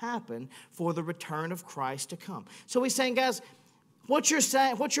have to happen for the return of Christ to come. So he's saying, guys, what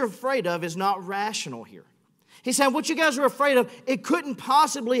you're afraid of is not rational here. He's saying what you guys are afraid of, it couldn't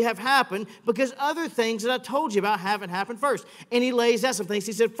possibly have happened because other things that I told you about haven't happened first. And he lays out some things.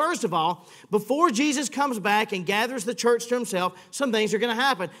 He said, first of all, before Jesus comes back and gathers the church to himself, some things are going to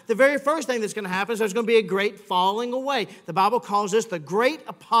happen. The very first thing that's going to happen is there's going to be a great falling away. The Bible calls this the great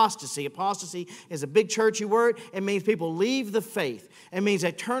apostasy. Apostasy is a big churchy word. It means people leave the faith. It means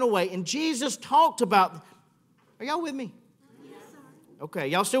they turn away. And Jesus talked about, are y'all with me? Yes, sir. Okay,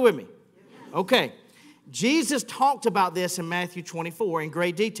 y'all still with me? Okay. Jesus talked about this in Matthew 24 in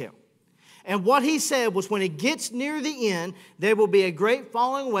great detail. And what he said was when it gets near the end, there will be a great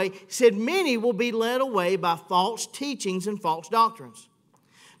falling away. He said many will be led away by false teachings and false doctrines.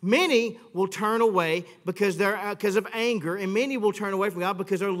 Many will turn away because of anger, and many will turn away from God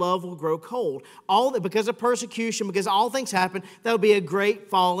because their love will grow cold. Because of persecution, because all things happen, there will be a great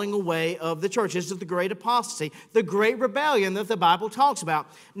falling away of the church. This is the great apostasy, the great rebellion that the Bible talks about.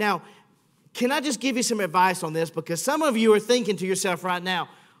 Now, can I just give you some advice on this? Because some of you are thinking to yourself right now,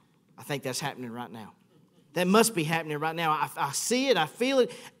 I think that's happening right now. That must be happening right now. I see it. I feel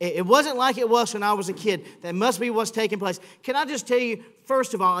it. It wasn't like it was when I was a kid. That must be what's taking place. Can I just tell you,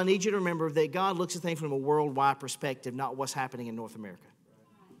 first of all, I need you to remember that God looks at things from a worldwide perspective, not what's happening in North America.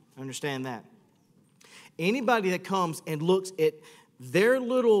 Understand that. Anybody that comes and looks at their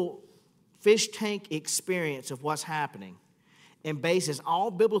little fish tank experience of what's happening and bases all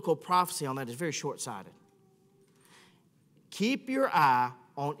biblical prophecy on that is very short-sighted. Keep your eye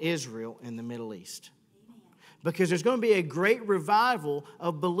on Israel in the Middle East. Because there's going to be a great revival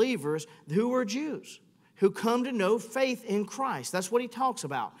of believers who are Jews, who come to know faith in Christ. That's what he talks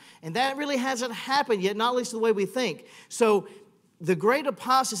about. And that really hasn't happened yet, not at least the way we think. So the great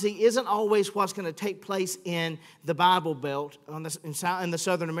apostasy isn't always what's going to take place in the Bible Belt in the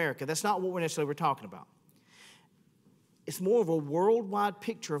Southern America. That's not what we're talking about. It's more of a worldwide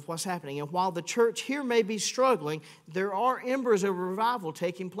picture of what's happening. And while the church here may be struggling, there are embers of revival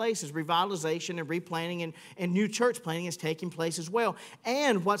taking place as revitalization and replanting and new church planting is taking place as well.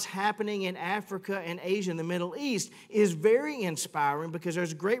 And what's happening in Africa and Asia and the Middle East is very inspiring because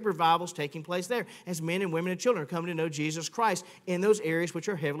there's great revivals taking place there as men and women and children are coming to know Jesus Christ in those areas which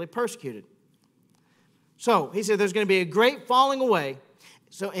are heavily persecuted. So he said there's going to be a great falling away.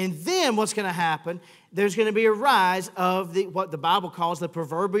 And then what's going to happen, there's going to be a rise of what the Bible calls the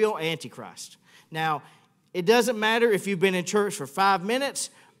proverbial Antichrist. Now, it doesn't matter if you've been in church for 5 minutes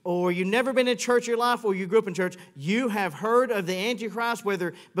or you've never been in church in your life or you grew up in church, you have heard of the Antichrist,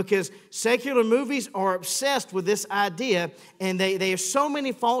 because secular movies are obsessed with this idea, and they have so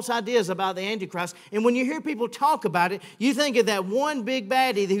many false ideas about the Antichrist. And when you hear people talk about it, you think of that one big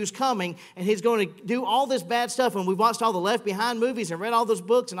baddie who's coming, and he's going to do all this bad stuff, and we've watched all the Left Behind movies and read all those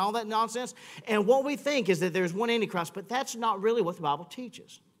books and all that nonsense, and what we think is that there's one Antichrist, but that's not really what the Bible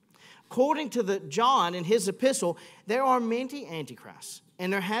teaches. According to John in his epistle, there are many antichrists,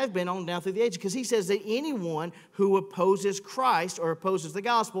 and there have been on down through the ages, because he says that anyone who opposes Christ or opposes the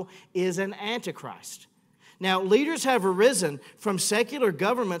gospel is an antichrist. Now, leaders have arisen from secular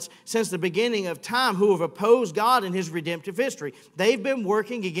governments since the beginning of time who have opposed God in his redemptive history. They've been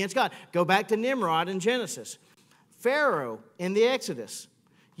working against God. Go back to Nimrod in Genesis, Pharaoh in the Exodus.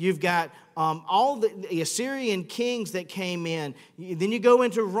 You've got all the Assyrian kings that came in. Then you go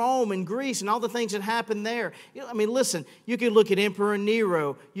into Rome and Greece and all the things that happened there. Listen, you could look at Emperor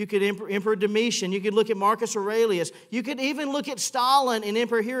Nero. You could Emperor Domitian. You could look at Marcus Aurelius. You could even look at Stalin and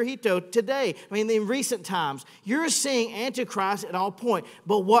Emperor Hirohito today. In recent times. You're seeing Antichrist at all points.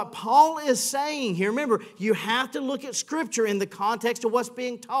 But what Paul is saying here, remember, you have to look at Scripture in the context of what's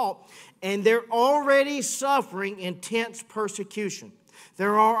being taught. And they're already suffering intense persecution.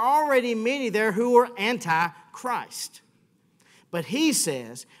 There are already many there who are anti-Christ. But he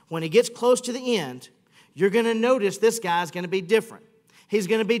says, when it gets close to the end, you're going to notice this guy's going to be different. He's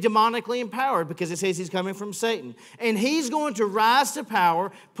going to be demonically empowered because it says he's coming from Satan. And he's going to rise to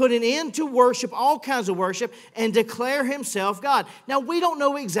power, put an end to worship, all kinds of worship, and declare himself God. Now, we don't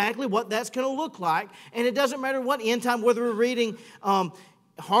know exactly what that's going to look like. And it doesn't matter what end time, whether we're reading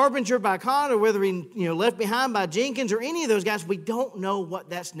Harbinger by Kahn or whether we Left Behind by Jenkins or any of those guys, we don't know what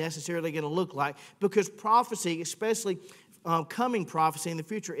that's necessarily going to look like, because prophecy, especially coming prophecy in the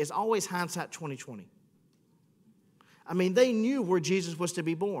future, is always hindsight 2020. They knew where Jesus was to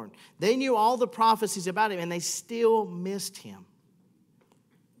be born. They knew all the prophecies about him, and they still missed him.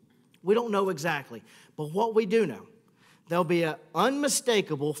 We don't know exactly, but what we do know, there'll be an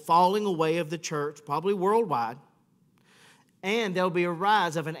unmistakable falling away of the church, probably worldwide. And there'll be a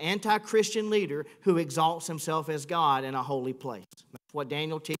rise of an anti-Christian leader who exalts himself as God in a holy place. That's what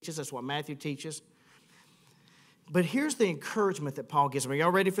Daniel teaches. That's what Matthew teaches. But here's the encouragement that Paul gives them. Are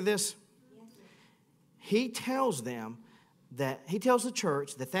y'all ready for this? Yes, he tells the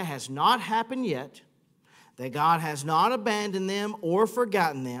church that has not happened yet, that God has not abandoned them or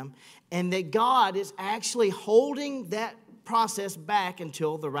forgotten them, and that God is actually holding that process back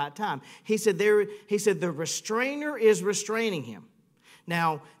until the right time. He said the restrainer is restraining him.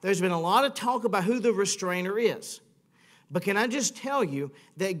 Now, there's been a lot of talk about who the restrainer is. But can I just tell you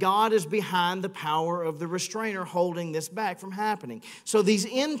that God is behind the power of the restrainer holding this back from happening? So these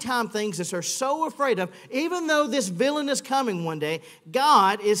end time things that they're so afraid of, even though this villain is coming one day,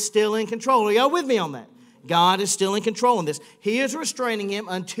 God is still in control. Are y'all with me on that? God is still in control in this. He is restraining him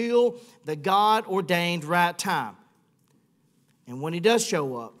until the God-ordained right time. And when he does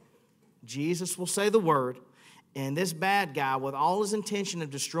show up, Jesus will say the word, and this bad guy, with all his intention of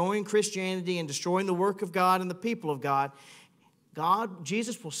destroying Christianity and destroying the work of God and the people of God,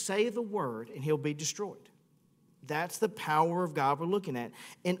 Jesus will say the word and he'll be destroyed. That's the power of God we're looking at.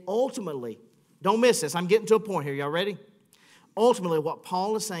 And ultimately, don't miss this. I'm getting to a point here. Y'all ready? Ultimately, what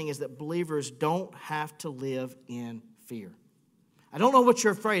Paul is saying is that believers don't have to live in fear. I don't know what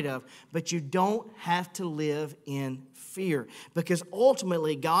you're afraid of, but you don't have to live in fear. Because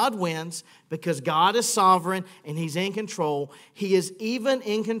ultimately, God wins because God is sovereign and He's in control. He is even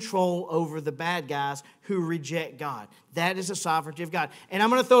in control over the bad guys who reject God. That is the sovereignty of God. And I'm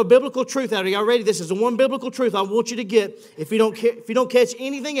going to throw a biblical truth out. Are y'all ready? This is the one biblical truth I want you to get. If you don't catch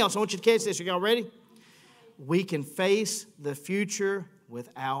anything else, I want you to catch this. Are y'all ready? We can face the future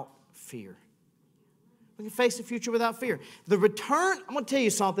without fear. We can face the future without fear. The return, I'm going to tell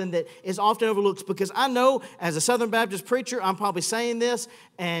you something that is often overlooked, because I know as a Southern Baptist preacher, I'm probably saying this,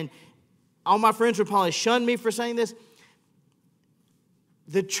 and all my friends would probably shun me for saying this.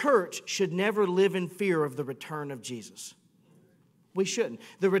 The church should never live in fear of the return of Jesus. We shouldn't.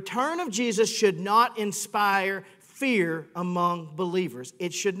 The return of Jesus should not inspire fear among believers.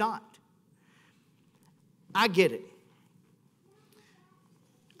 It should not. I get it.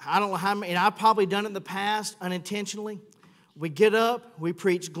 I don't know how many, and I've probably done it in the past unintentionally. We get up, we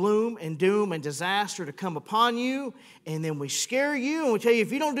preach gloom and doom and disaster to come upon you, and then we scare you and we tell you,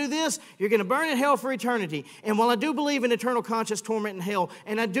 if you don't do this, you're going to burn in hell for eternity. And while I do believe in eternal conscious torment in hell,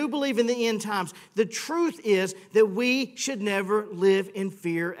 and I do believe in the end times, the truth is that we should never live in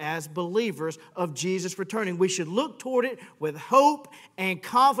fear as believers of Jesus returning. We should look toward it with hope and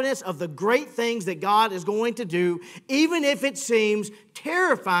confidence of the great things that God is going to do, even if it seems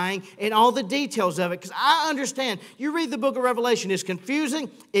terrifying in all the details of it. Because I understand, you read the book of Revelation, it's confusing,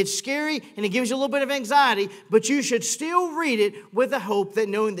 it's scary, and it gives you a little bit of anxiety, but you should still read it with the hope that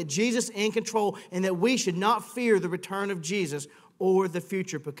knowing that Jesus is in control and that we should not fear the return of Jesus or the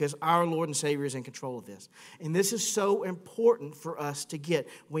future, because our Lord and Savior is in control of this. And this is so important for us to get.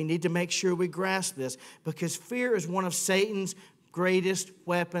 We need to make sure we grasp this, because fear is one of Satan's greatest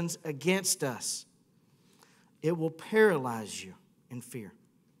weapons against us. It will paralyze you in fear.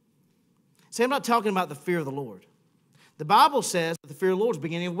 See, I'm not talking about the fear of the Lord. The Bible says that the fear of the Lord is the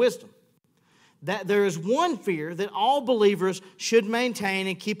beginning of wisdom. That there is one fear that all believers should maintain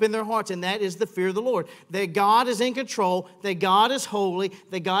and keep in their hearts, and that is the fear of the Lord. That God is in control, that God is holy,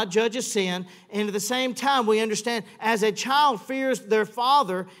 that God judges sin, and at the same time we understand as a child fears their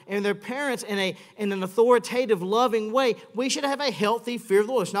father and their parents in an authoritative, loving way, we should have a healthy fear of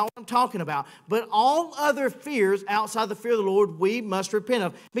the Lord. It's not what I'm talking about. But all other fears outside the fear of the Lord we must repent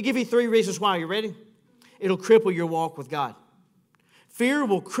of. Let me give you 3 reasons why. You ready? It'll cripple your walk with God. Fear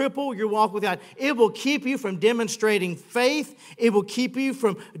will cripple your walk with God. It will keep you from demonstrating faith. It will keep you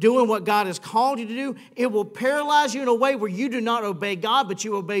from doing what God has called you to do. It will paralyze you in a way where you do not obey God, but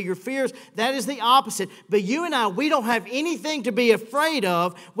you obey your fears. That is the opposite. But you and I, we don't have anything to be afraid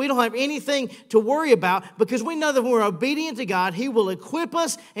of. We don't have anything to worry about, because we know that when we're obedient to God, He will equip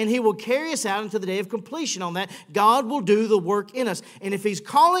us and He will carry us out into the day of completion on that. God will do the work in us. And if He's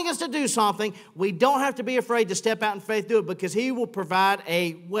calling us to do something, we don't have to be afraid to step out in faith, do it, because He will provide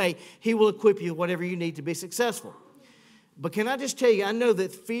a way. He will equip you with whatever you need to be successful. But can I just tell you, I know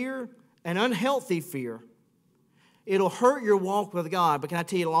that fear, an unhealthy fear, it'll hurt your walk with God, but can I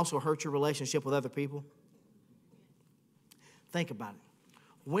tell you, it'll also hurt your relationship with other people? Think about it.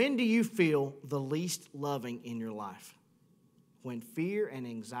 When do you feel the least loving in your life? When fear and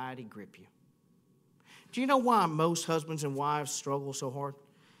anxiety grip you. Do you know why most husbands and wives struggle so hard?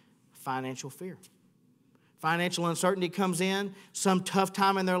 Financial fear. Financial uncertainty comes in, some tough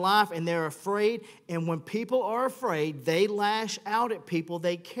time in their life, and they're afraid. And when people are afraid, they lash out at people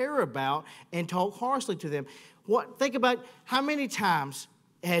they care about and talk harshly to them. Think about how many times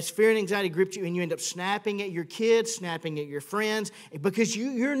has fear and anxiety gripped you and you end up snapping at your kids, snapping at your friends, because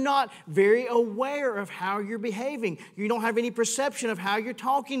you're not very aware of how you're behaving. You don't have any perception of how you're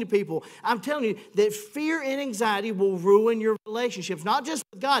talking to people. I'm telling you that fear and anxiety will ruin your relationships, not just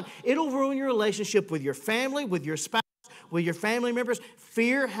with God. It'll ruin your relationship with your family, with your spouse, with your family members.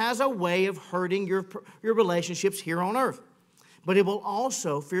 Fear has a way of hurting your relationships here on earth. But fear will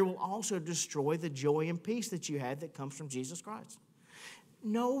also destroy the joy and peace that you have that comes from Jesus Christ.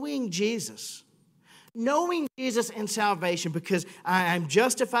 Knowing Jesus, knowing Jesus and salvation, because I am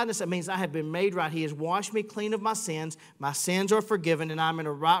justified, that means I have been made right. He has washed me clean of my sins are forgiven, and I'm in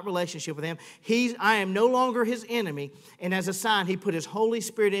a right relationship with Him. I am no longer His enemy, and as a sign, He put His Holy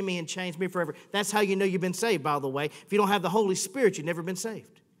Spirit in me and changed me forever. That's how you know you've been saved, by the way. If you don't have the Holy Spirit, you've never been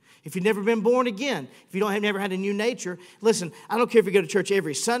saved. If you've never been born again, if you never had a new nature, listen, I don't care if you go to church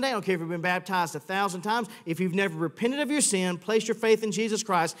every Sunday, I don't care if you've been baptized 1,000 times, if you've never repented of your sin, placed your faith in Jesus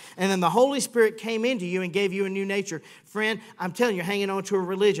Christ, and then the Holy Spirit came into you and gave you a new nature, friend, I'm telling you, you're hanging on to a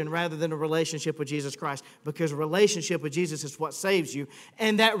religion rather than a relationship with Jesus Christ, because a relationship with Jesus is what saves you,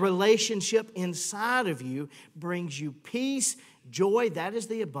 and that relationship inside of you brings you peace, joy. That is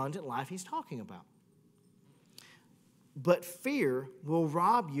the abundant life He's talking about. But fear will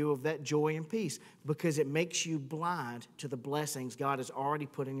rob you of that joy and peace because it makes you blind to the blessings God has already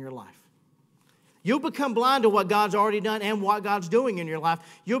put in your life. You'll become blind to what God's already done and what God's doing in your life.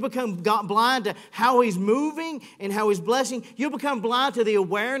 You'll become blind to how He's moving and how He's blessing. You'll become blind to the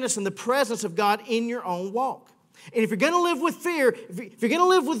awareness and the presence of God in your own walk. And if you're going to live with fear, if you're going to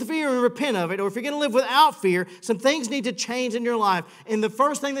live with fear and repent of it, or if you're going to live without fear, some things need to change in your life. And the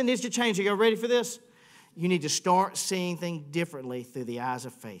first thing that needs to change, are you ready for this? You need to start seeing things differently through the eyes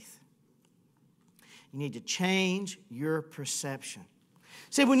of faith. You need to change your perception.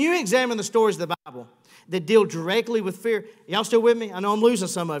 See, when you examine the stories of the Bible that deal directly with fear, y'all still with me? I know I'm losing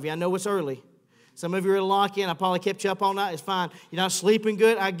some of you. I know it's early. Some of you are to lock in. I probably kept you up all night. It's fine. You're not sleeping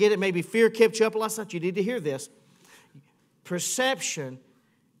good. I get it. Maybe fear kept you up last night. You need to hear this. Perception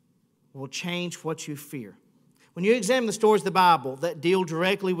will change what you fear. When you examine the stories of the Bible that deal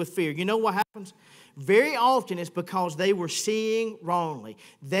directly with fear, you know what happens? Very often it's because they were seeing wrongly.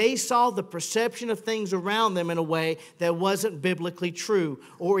 They saw the perception of things around them in a way that wasn't biblically true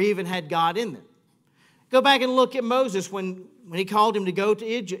or even had God in them. Go back and look at Moses when he called him to go to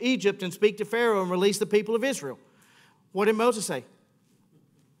Egypt and speak to Pharaoh and release the people of Israel. What did Moses say?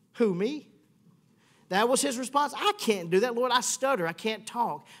 Who, me? That was his response. I can't do that, Lord. I stutter. I can't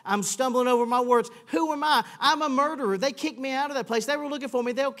talk. I'm stumbling over my words. Who am I? I'm a murderer. They kicked me out of that place. They were looking for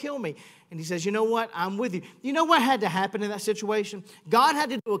me. They'll kill me. And he says, you know what? I'm with you. You know what had to happen in that situation? God had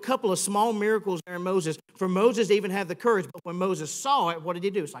to do a couple of small miracles there in Moses for Moses to even have the courage. But when Moses saw it, what did he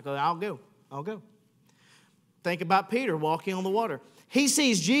do? It's like, oh, I'll go. I'll go. Think about Peter walking on the water. He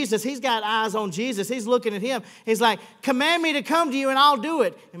sees Jesus. He's got eyes on Jesus. He's looking at him. He's like, command me to come to you and I'll do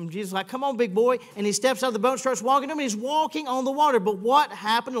it. And Jesus is like, come on, big boy. And he steps out of the boat and starts walking to him. And he's walking on the water. But what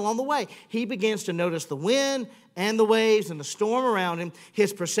happened along the way? He begins to notice the wind and the waves and the storm around him.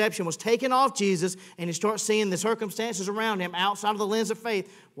 His perception was taken off Jesus, and he starts seeing the circumstances around him outside of the lens of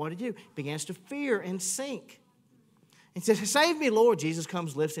faith. What did he do? He begins to fear and sink. He says, save me, Lord. Jesus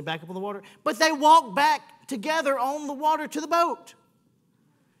comes, lifts him back up on the water. But they walk back together on the water to the boat.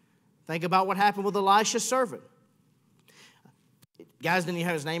 Think about what happened with Elisha's servant. Guys didn't even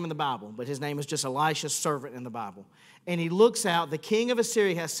have his name in the Bible, but his name is just Elisha's servant in the Bible. And he looks out. The king of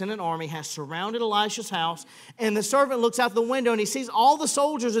Assyria has sent an army, has surrounded Elisha's house. And the servant looks out the window and he sees all the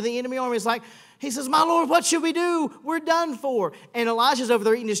soldiers of the enemy army. He says, my Lord, what should we do? We're done for. And Elisha's over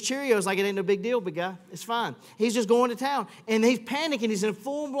there eating his Cheerios like it ain't no big deal, big guy. It's fine. He's just going to town. And he's panicking. He's in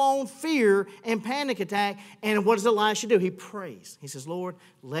full-blown fear and panic attack. And what does Elisha do? He prays. He says, Lord,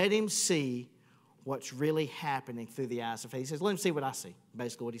 let him see what's really happening through the eyes of faith. He says, let him see what I see.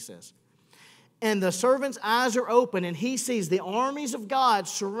 Basically what he says. And the servant's eyes are open, and he sees the armies of God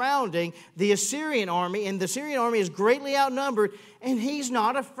surrounding the Assyrian army, and the Assyrian army is greatly outnumbered, and he's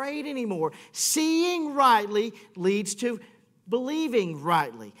not afraid anymore. Seeing rightly leads to believing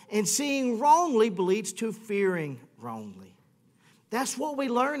rightly, and seeing wrongly leads to fearing wrongly. That's what we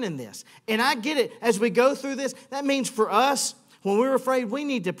learn in this. And I get it. As we go through this, that means for us, when we're afraid, we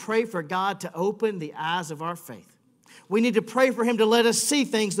need to pray for God to open the eyes of our faith. We need to pray for Him to let us see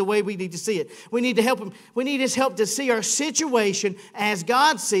things the way we need to see it. We need to help Him. We need His help to see our situation as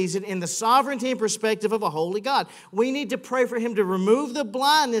God sees it in the sovereignty and perspective of a holy God. We need to pray for Him to remove the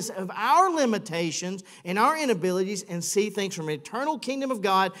blindness of our limitations and our inabilities and see things from an eternal kingdom of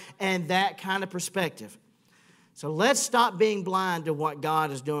God and that kind of perspective. So let's stop being blind to what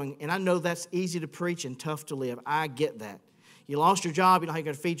God is doing. And I know that's easy to preach and tough to live. I get that. You lost your job. You don't know how you're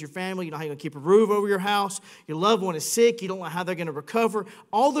going to feed your family. You don't know how you're going to keep a roof over your house. Your loved one is sick. You don't know how they're going to recover.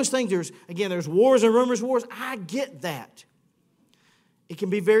 All those things, there's wars and rumors of wars. I get that. It can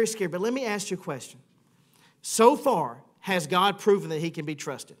be very scary. But let me ask you a question. So far, has God proven that He can be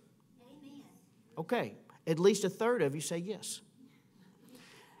trusted? Amen. Okay. At least a third of you say yes.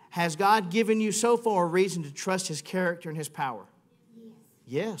 Has God given you so far a reason to trust His character and His power?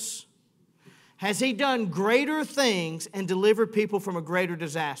 Yes. Has He done greater things and delivered people from a greater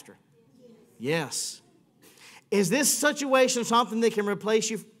disaster? Yes. Is this situation something that can replace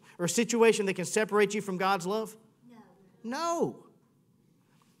you, or a situation that can separate you from God's love? No.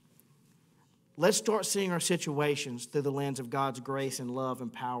 Let's start seeing our situations through the lens of God's grace and love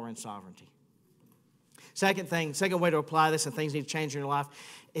and power and sovereignty. Second way to apply this and things need to change in your life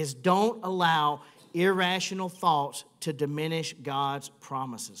is don't allow irrational thoughts to diminish God's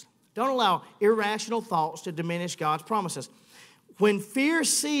promises. Don't allow irrational thoughts to diminish God's promises. When fear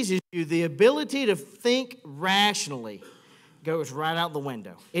seizes you, the ability to think rationally goes right out the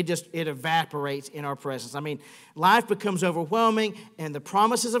window. It evaporates in our presence. I mean, life becomes overwhelming and the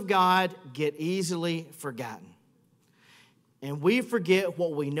promises of God get easily forgotten. And we forget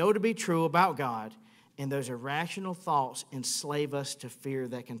what we know to be true about God, and those irrational thoughts enslave us to fear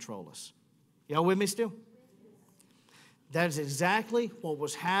that control us. Y'all with me still? That is exactly what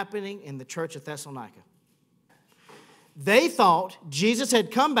was happening in the church of Thessalonica. They thought Jesus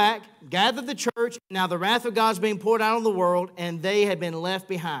had come back, gathered the church, now the wrath of God is being poured out on the world, and they had been left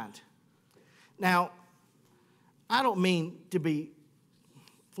behind. Now, I don't mean to be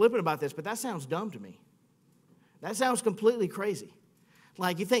flippant about this, but that sounds dumb to me. That sounds completely crazy.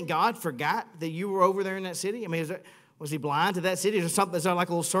 Like, you think God forgot that you were over there in that city? I mean, was he blind to that city? Is there something that's like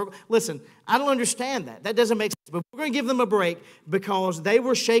a little circle? Listen, I don't understand that. That doesn't make sense. But we're going to give them a break because they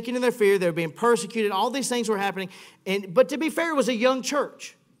were shaking in their fear. They were being persecuted. All these things were happening. But to be fair, it was a young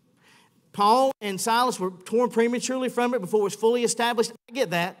church. Paul and Silas were torn prematurely from it before it was fully established. I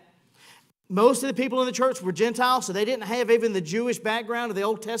get that. Most of the people in the church were Gentiles, so they didn't have even the Jewish background of the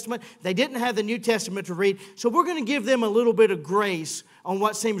Old Testament. They didn't have the New Testament to read. So we're going to give them a little bit of grace on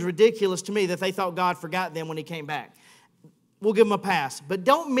what seems ridiculous to me that they thought God forgot them when he came back. We'll give them a pass. But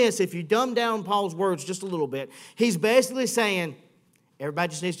don't miss, if you dumb down Paul's words just a little bit, he's basically saying everybody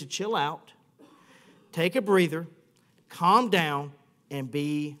just needs to chill out, take a breather, calm down, and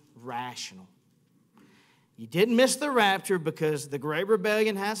be rational. You didn't miss the rapture because the great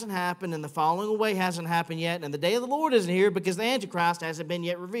rebellion hasn't happened and the falling away hasn't happened yet, and the day of the Lord isn't here because the Antichrist hasn't been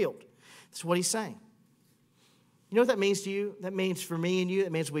yet revealed. That's what he's saying. You know what that means to you? That means for me and you,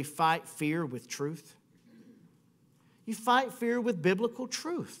 that means we fight fear with truth. You fight fear with biblical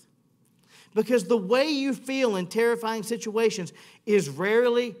truth. Because the way you feel in terrifying situations is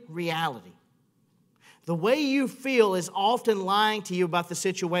rarely reality. The way you feel is often lying to you about the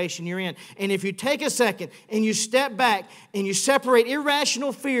situation you're in. And if you take a second and you step back and you separate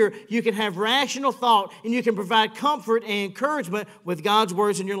irrational fear, you can have rational thought and you can provide comfort and encouragement with God's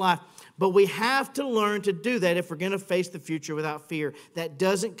words in your life. But we have to learn to do that if we're going to face the future without fear. That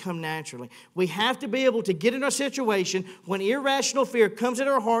doesn't come naturally. We have to be able to get in our situation when irrational fear comes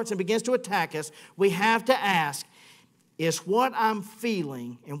into our hearts and begins to attack us. We have to ask, is what I'm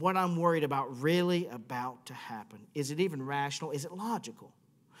feeling and what I'm worried about really about to happen? Is it even rational? Is it logical?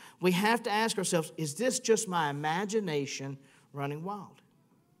 We have to ask ourselves, is this just my imagination running wild?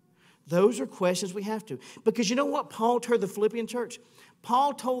 Those are questions we have to. Because you know what Paul told the Philippian church?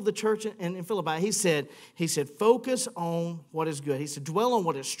 Paul told the church in Philippi, he said, focus on what is good. He said, dwell on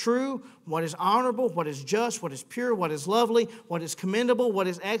what is true, what is honorable, what is just, what is pure, what is lovely, what is commendable, what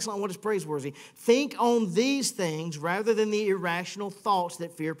is excellent, what is praiseworthy. Think on these things rather than the irrational thoughts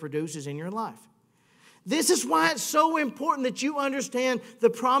that fear produces in your life. This is why it's so important that you understand the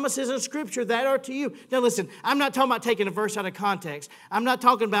promises of Scripture that are to you. Now listen, I'm not talking about taking a verse out of context. I'm not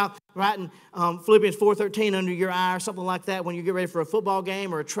talking about writing Philippians 4:13 under your eye or something like that when you get ready for a football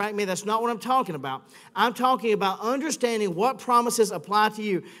game or a track meet. That's not what I'm talking about. I'm talking about understanding what promises apply to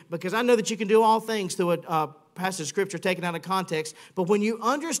you, because I know that you can do all things through a passage of Scripture taken out of context. But when you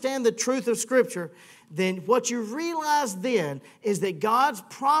understand the truth of Scripture, then what you realize then is that God's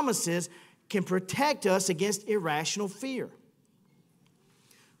promises can protect us against irrational fear.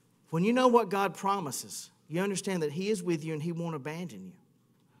 When you know what God promises, you understand that He is with you and He won't abandon you.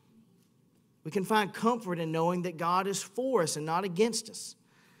 We can find comfort in knowing that God is for us and not against us.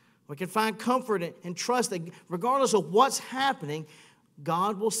 We can find comfort and trust that regardless of what's happening,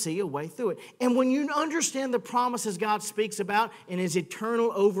 God will see a way through it. And when you understand the promises God speaks about in His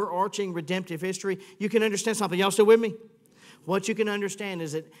eternal, overarching, redemptive history, you can understand something. Y'all still with me? What you can understand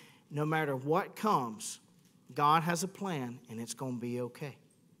is that no matter what comes, God has a plan and it's going to be okay.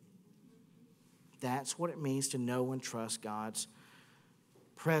 That's what it means to know and trust God's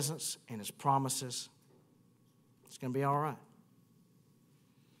presence and His promises. It's going to be all right.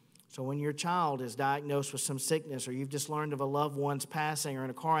 So when your child is diagnosed with some sickness, or you've just learned of a loved one's passing, or in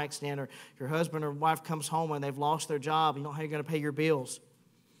a car accident, or your husband or wife comes home and they've lost their job, you don't know how you're going to pay your bills.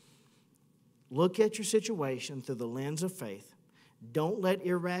 Look at your situation through the lens of faith. Don't let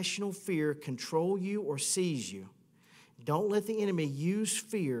irrational fear control you or seize you. Don't let the enemy use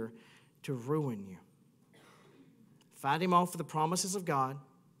fear to ruin you. Fight him off for the promises of God,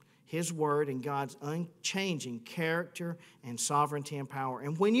 his word, and God's unchanging character and sovereignty and power.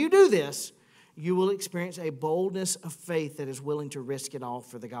 And when you do this, you will experience a boldness of faith that is willing to risk it all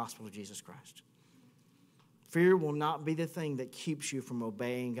for the gospel of Jesus Christ. Fear will not be the thing that keeps you from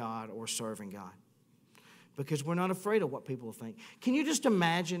obeying God or serving God, because we're not afraid of what people will think. Can you just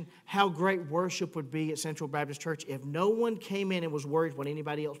imagine how great worship would be at Central Baptist Church if no one came in and was worried what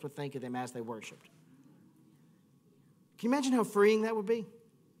anybody else would think of them as they worshiped? Can you imagine how freeing that would be?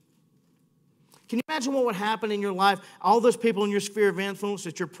 Can you imagine what would happen in your life, all those people in your sphere of influence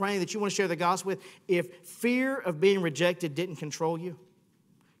that you're praying, that you want to share the gospel with, if fear of being rejected didn't control you?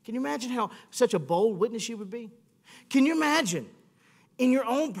 Can you imagine how such a bold witness you would be? Can you imagine in your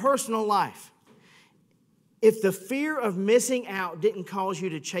own personal life if the fear of missing out didn't cause you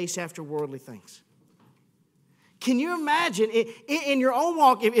to chase after worldly things? Can you imagine in your own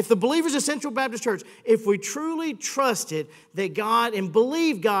walk, if the believers of Central Baptist Church, if we truly trusted that God and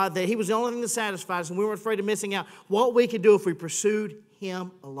believed God that He was the only thing that satisfied us and we weren't afraid of missing out, what we could do if we pursued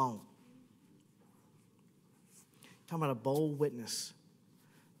Him alone? Talking about a bold witness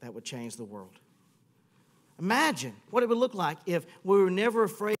that would change the world. Imagine what it would look like if we were never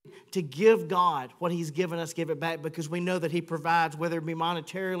afraid to give God what He's given us, give it back, because we know that He provides, whether it be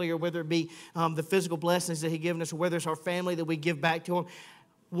monetarily or whether it be the physical blessings that He's given us, or whether it's our family that we give back to Him.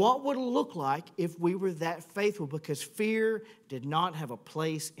 What would it look like if we were that faithful? Because fear did not have a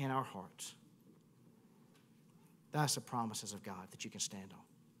place in our hearts. That's the promises of God that you can stand on.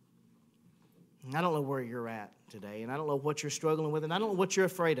 And I don't know where you're at today, and I don't know what you're struggling with, and I don't know what you're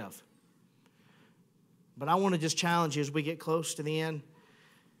afraid of. But I want to just challenge you as we get close to the end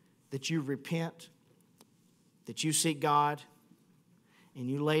that you repent, that you seek God, and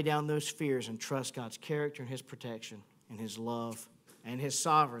you lay down those fears and trust God's character and His protection and His love and His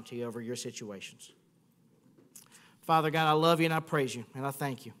sovereignty over your situations. Father God, I love you and I praise you and I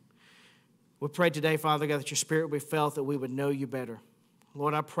thank you. We pray today, Father God, that your Spirit would be felt, that we would know you better.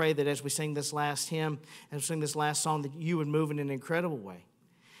 Lord, I pray that as we sing this last hymn, as we sing this last song, that you would move in an incredible way.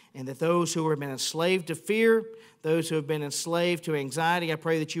 And that those who have been enslaved to fear, those who have been enslaved to anxiety, I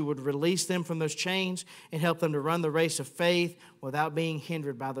pray that you would release them from those chains and help them to run the race of faith without being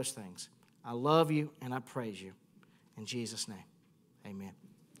hindered by those things. I love you and I praise you. In Jesus' name, amen.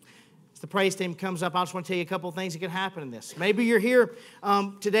 As the praise team comes up, I just want to tell you a couple of things that could happen in this. Maybe you're here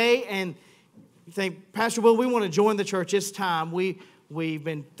today and you think, Pastor Will, we want to join the church. It's time. We've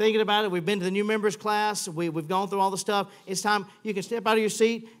been thinking about it. We've been to the new members class. We've gone through all the stuff. It's time you can step out of your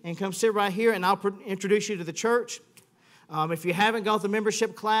seat and come sit right here, and I'll introduce you to the church. If you haven't gone to the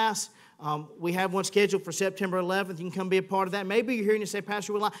membership class, we have one scheduled for September 11th. You can come be a part of that. Maybe you're here and you say,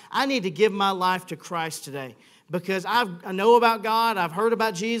 Pastor Will, I need to give my life to Christ today because I know about God. I've heard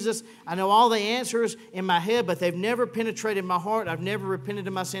about Jesus. I know all the answers in my head, but they've never penetrated my heart. I've never repented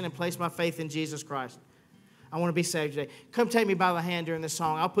of my sin and placed my faith in Jesus Christ. I want to be saved today. Come take me by the hand during this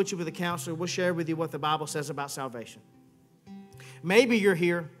song. I'll put you with a counselor. We'll share with you what the Bible says about salvation. Maybe you're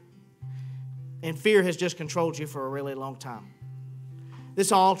here and fear has just controlled you for a really long time.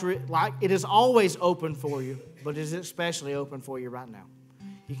 This altar, like it is always open for you, but it is especially open for you right now.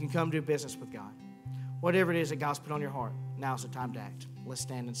 You can come do business with God. Whatever it is that God's put on your heart, now's the time to act. Let's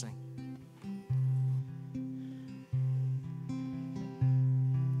stand and sing.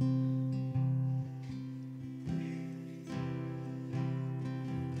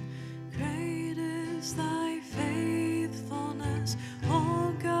 Thy faithfulness,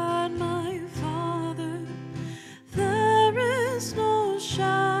 oh God, my Father, there is no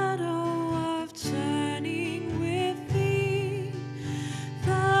shadow of turning with thee.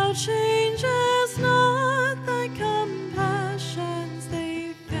 Thou changest not, thy compassions,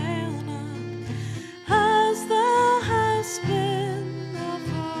 they fail not. As thou hast been, thou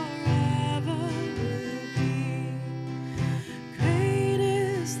forever will be. Great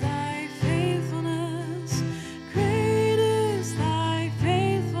is thy faithfulness. Great is thy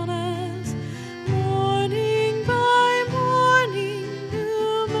faithfulness. Morning by morning,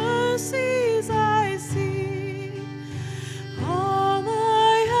 new mercies I see. All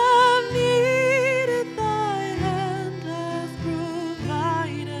I have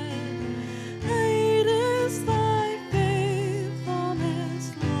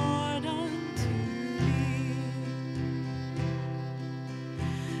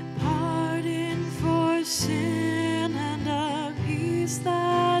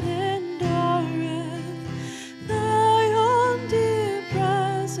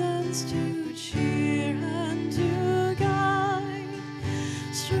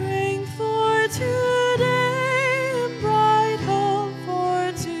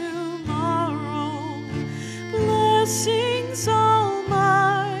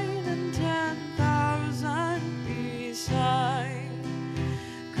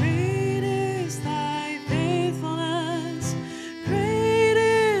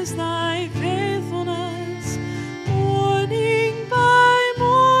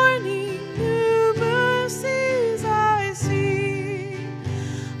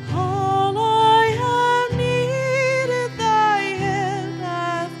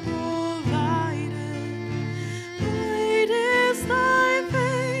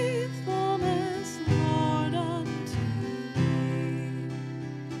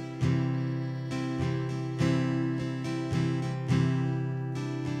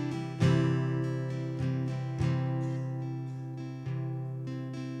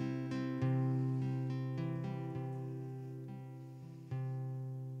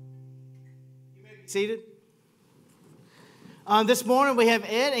Seated. This morning we have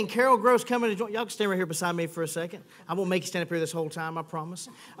Ed and Carol Gross coming to join. Y'all can stand right here beside me for a second. I won't make you stand up here this whole time, I promise.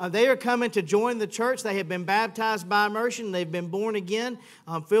 They are coming to join the church. They have been baptized by immersion. They've been born again,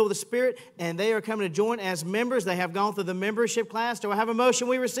 filled with the Spirit, and they are coming to join as members. They have gone through the membership class. Do I have a motion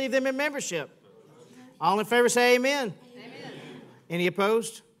we receive them in membership? All in favor say amen. Amen. Any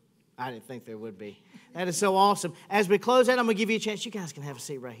opposed? I didn't think there would be. That is so awesome. As we close out, I'm going to give you a chance. You guys can have a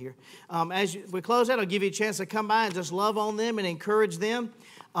seat right here. We close out, I'll give you a chance to come by and just love on them and encourage them.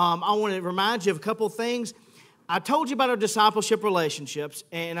 I want to remind you of a couple of things. I told you about our discipleship relationships,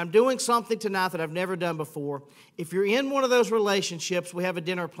 and I'm doing something tonight that I've never done before. If you're in one of those relationships, we have a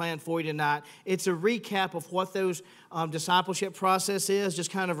dinner planned for you tonight. It's a recap of what those discipleship process is, just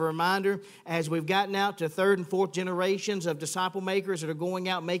kind of a reminder as we've gotten out to third and fourth generations of disciple makers that are going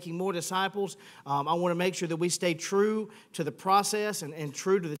out making more disciples. I want to make sure that we stay true to the process and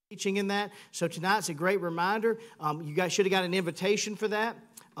true to the teaching in that. So tonight's a great reminder. You guys should have got an invitation for that.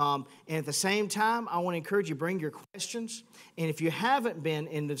 And at the same time, I want to encourage you, bring your questions. And if you haven't been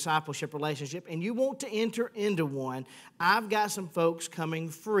in a discipleship relationship and you want to enter into one, I've got some folks coming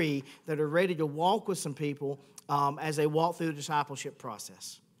free that are ready to walk with some people as they walk through the discipleship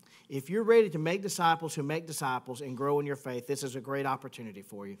process. If you're ready to make disciples who make disciples and grow in your faith, this is a great opportunity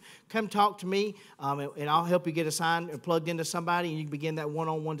for you. Come talk to me, and I'll help you get assigned or plugged into somebody, and you can begin that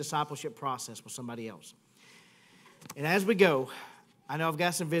one-on-one discipleship process with somebody else. And as we go, I know I've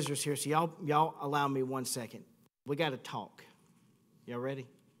got some visitors here, so y'all allow me 1 second. We got to talk. Y'all ready?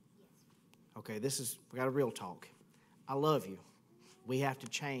 Okay, we got a real talk. I love you. We have to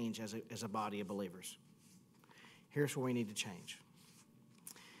change as a body of believers. Here's where we need to change.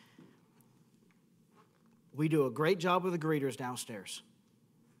 We do a great job with the greeters downstairs.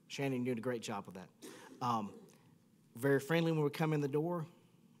 Shannon, you did a great job with that. Very friendly when we come in the door,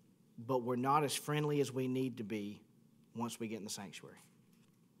 but we're not as friendly as we need to be once we get in the sanctuary.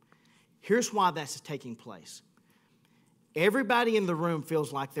 Here's why that's taking place. Everybody in the room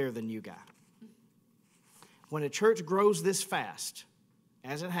feels like they're the new guy. When a church grows this fast,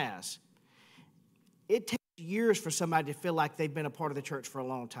 as it has, it takes years for somebody to feel like they've been a part of the church for a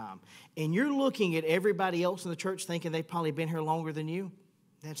long time. And you're looking at everybody else in the church thinking they've probably been here longer than you.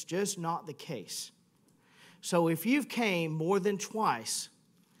 That's just not the case. So if you've came more than twice,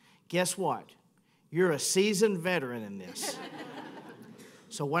 guess what? You're a seasoned veteran in this.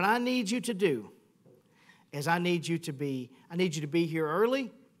 So what I need you to do is I need you to be here early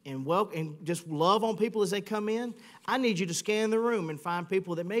and just love on people as they come in. I need you to scan the room and find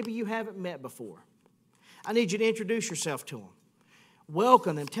people that maybe you haven't met before. I need you to introduce yourself to them.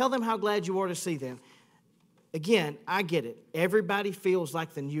 Welcome them. Tell them how glad you are to see them. Again, I get it. Everybody feels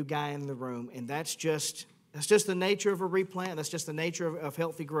like the new guy in the room, and that's just the nature of a replant. That's just the nature of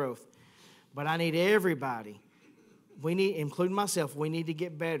healthy growth. But I need everybody, including myself, we need to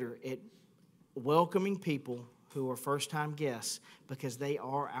get better at welcoming people who are first-time guests because they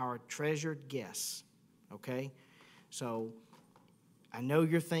are our treasured guests, okay? So I know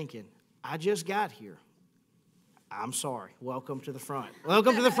you're thinking, I just got here. I'm sorry. Welcome to the front.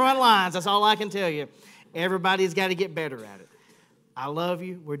 Welcome to the front lines. That's all I can tell you. Everybody's got to get better at it. I love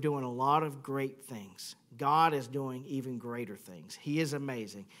you. We're doing a lot of great things. God is doing even greater things. He is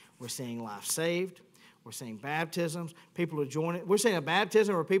amazing. We're seeing life saved. We're seeing baptisms. People are joining. We're seeing a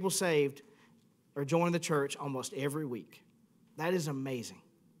baptism where people saved are joining the church almost every week. That is amazing.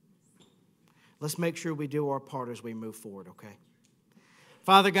 Let's make sure we do our part as we move forward, okay?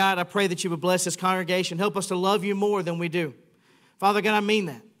 Father God, I pray that you would bless this congregation. Help us to love you more than we do. Father God, I mean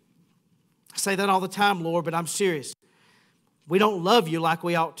that. I say that all the time, Lord, but I'm serious. We don't love you like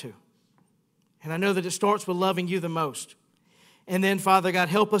we ought to. And I know that it starts with loving you the most. And then, Father God,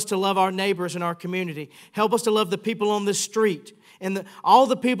 help us to love our neighbors in our community. Help us to love the people on this street and all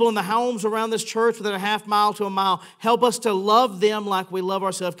the people in the homes around this church within a half mile to a mile. Help us to love them like we love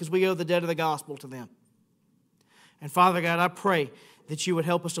ourselves because we owe the debt of the gospel to them. And Father God, I pray that you would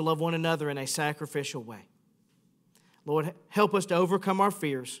help us to love one another in a sacrificial way. Lord, help us to overcome our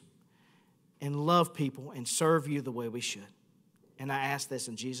fears and love people and serve you the way we should. And I ask this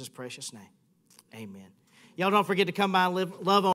in Jesus' precious name. Amen. Y'all don't forget to come by and love on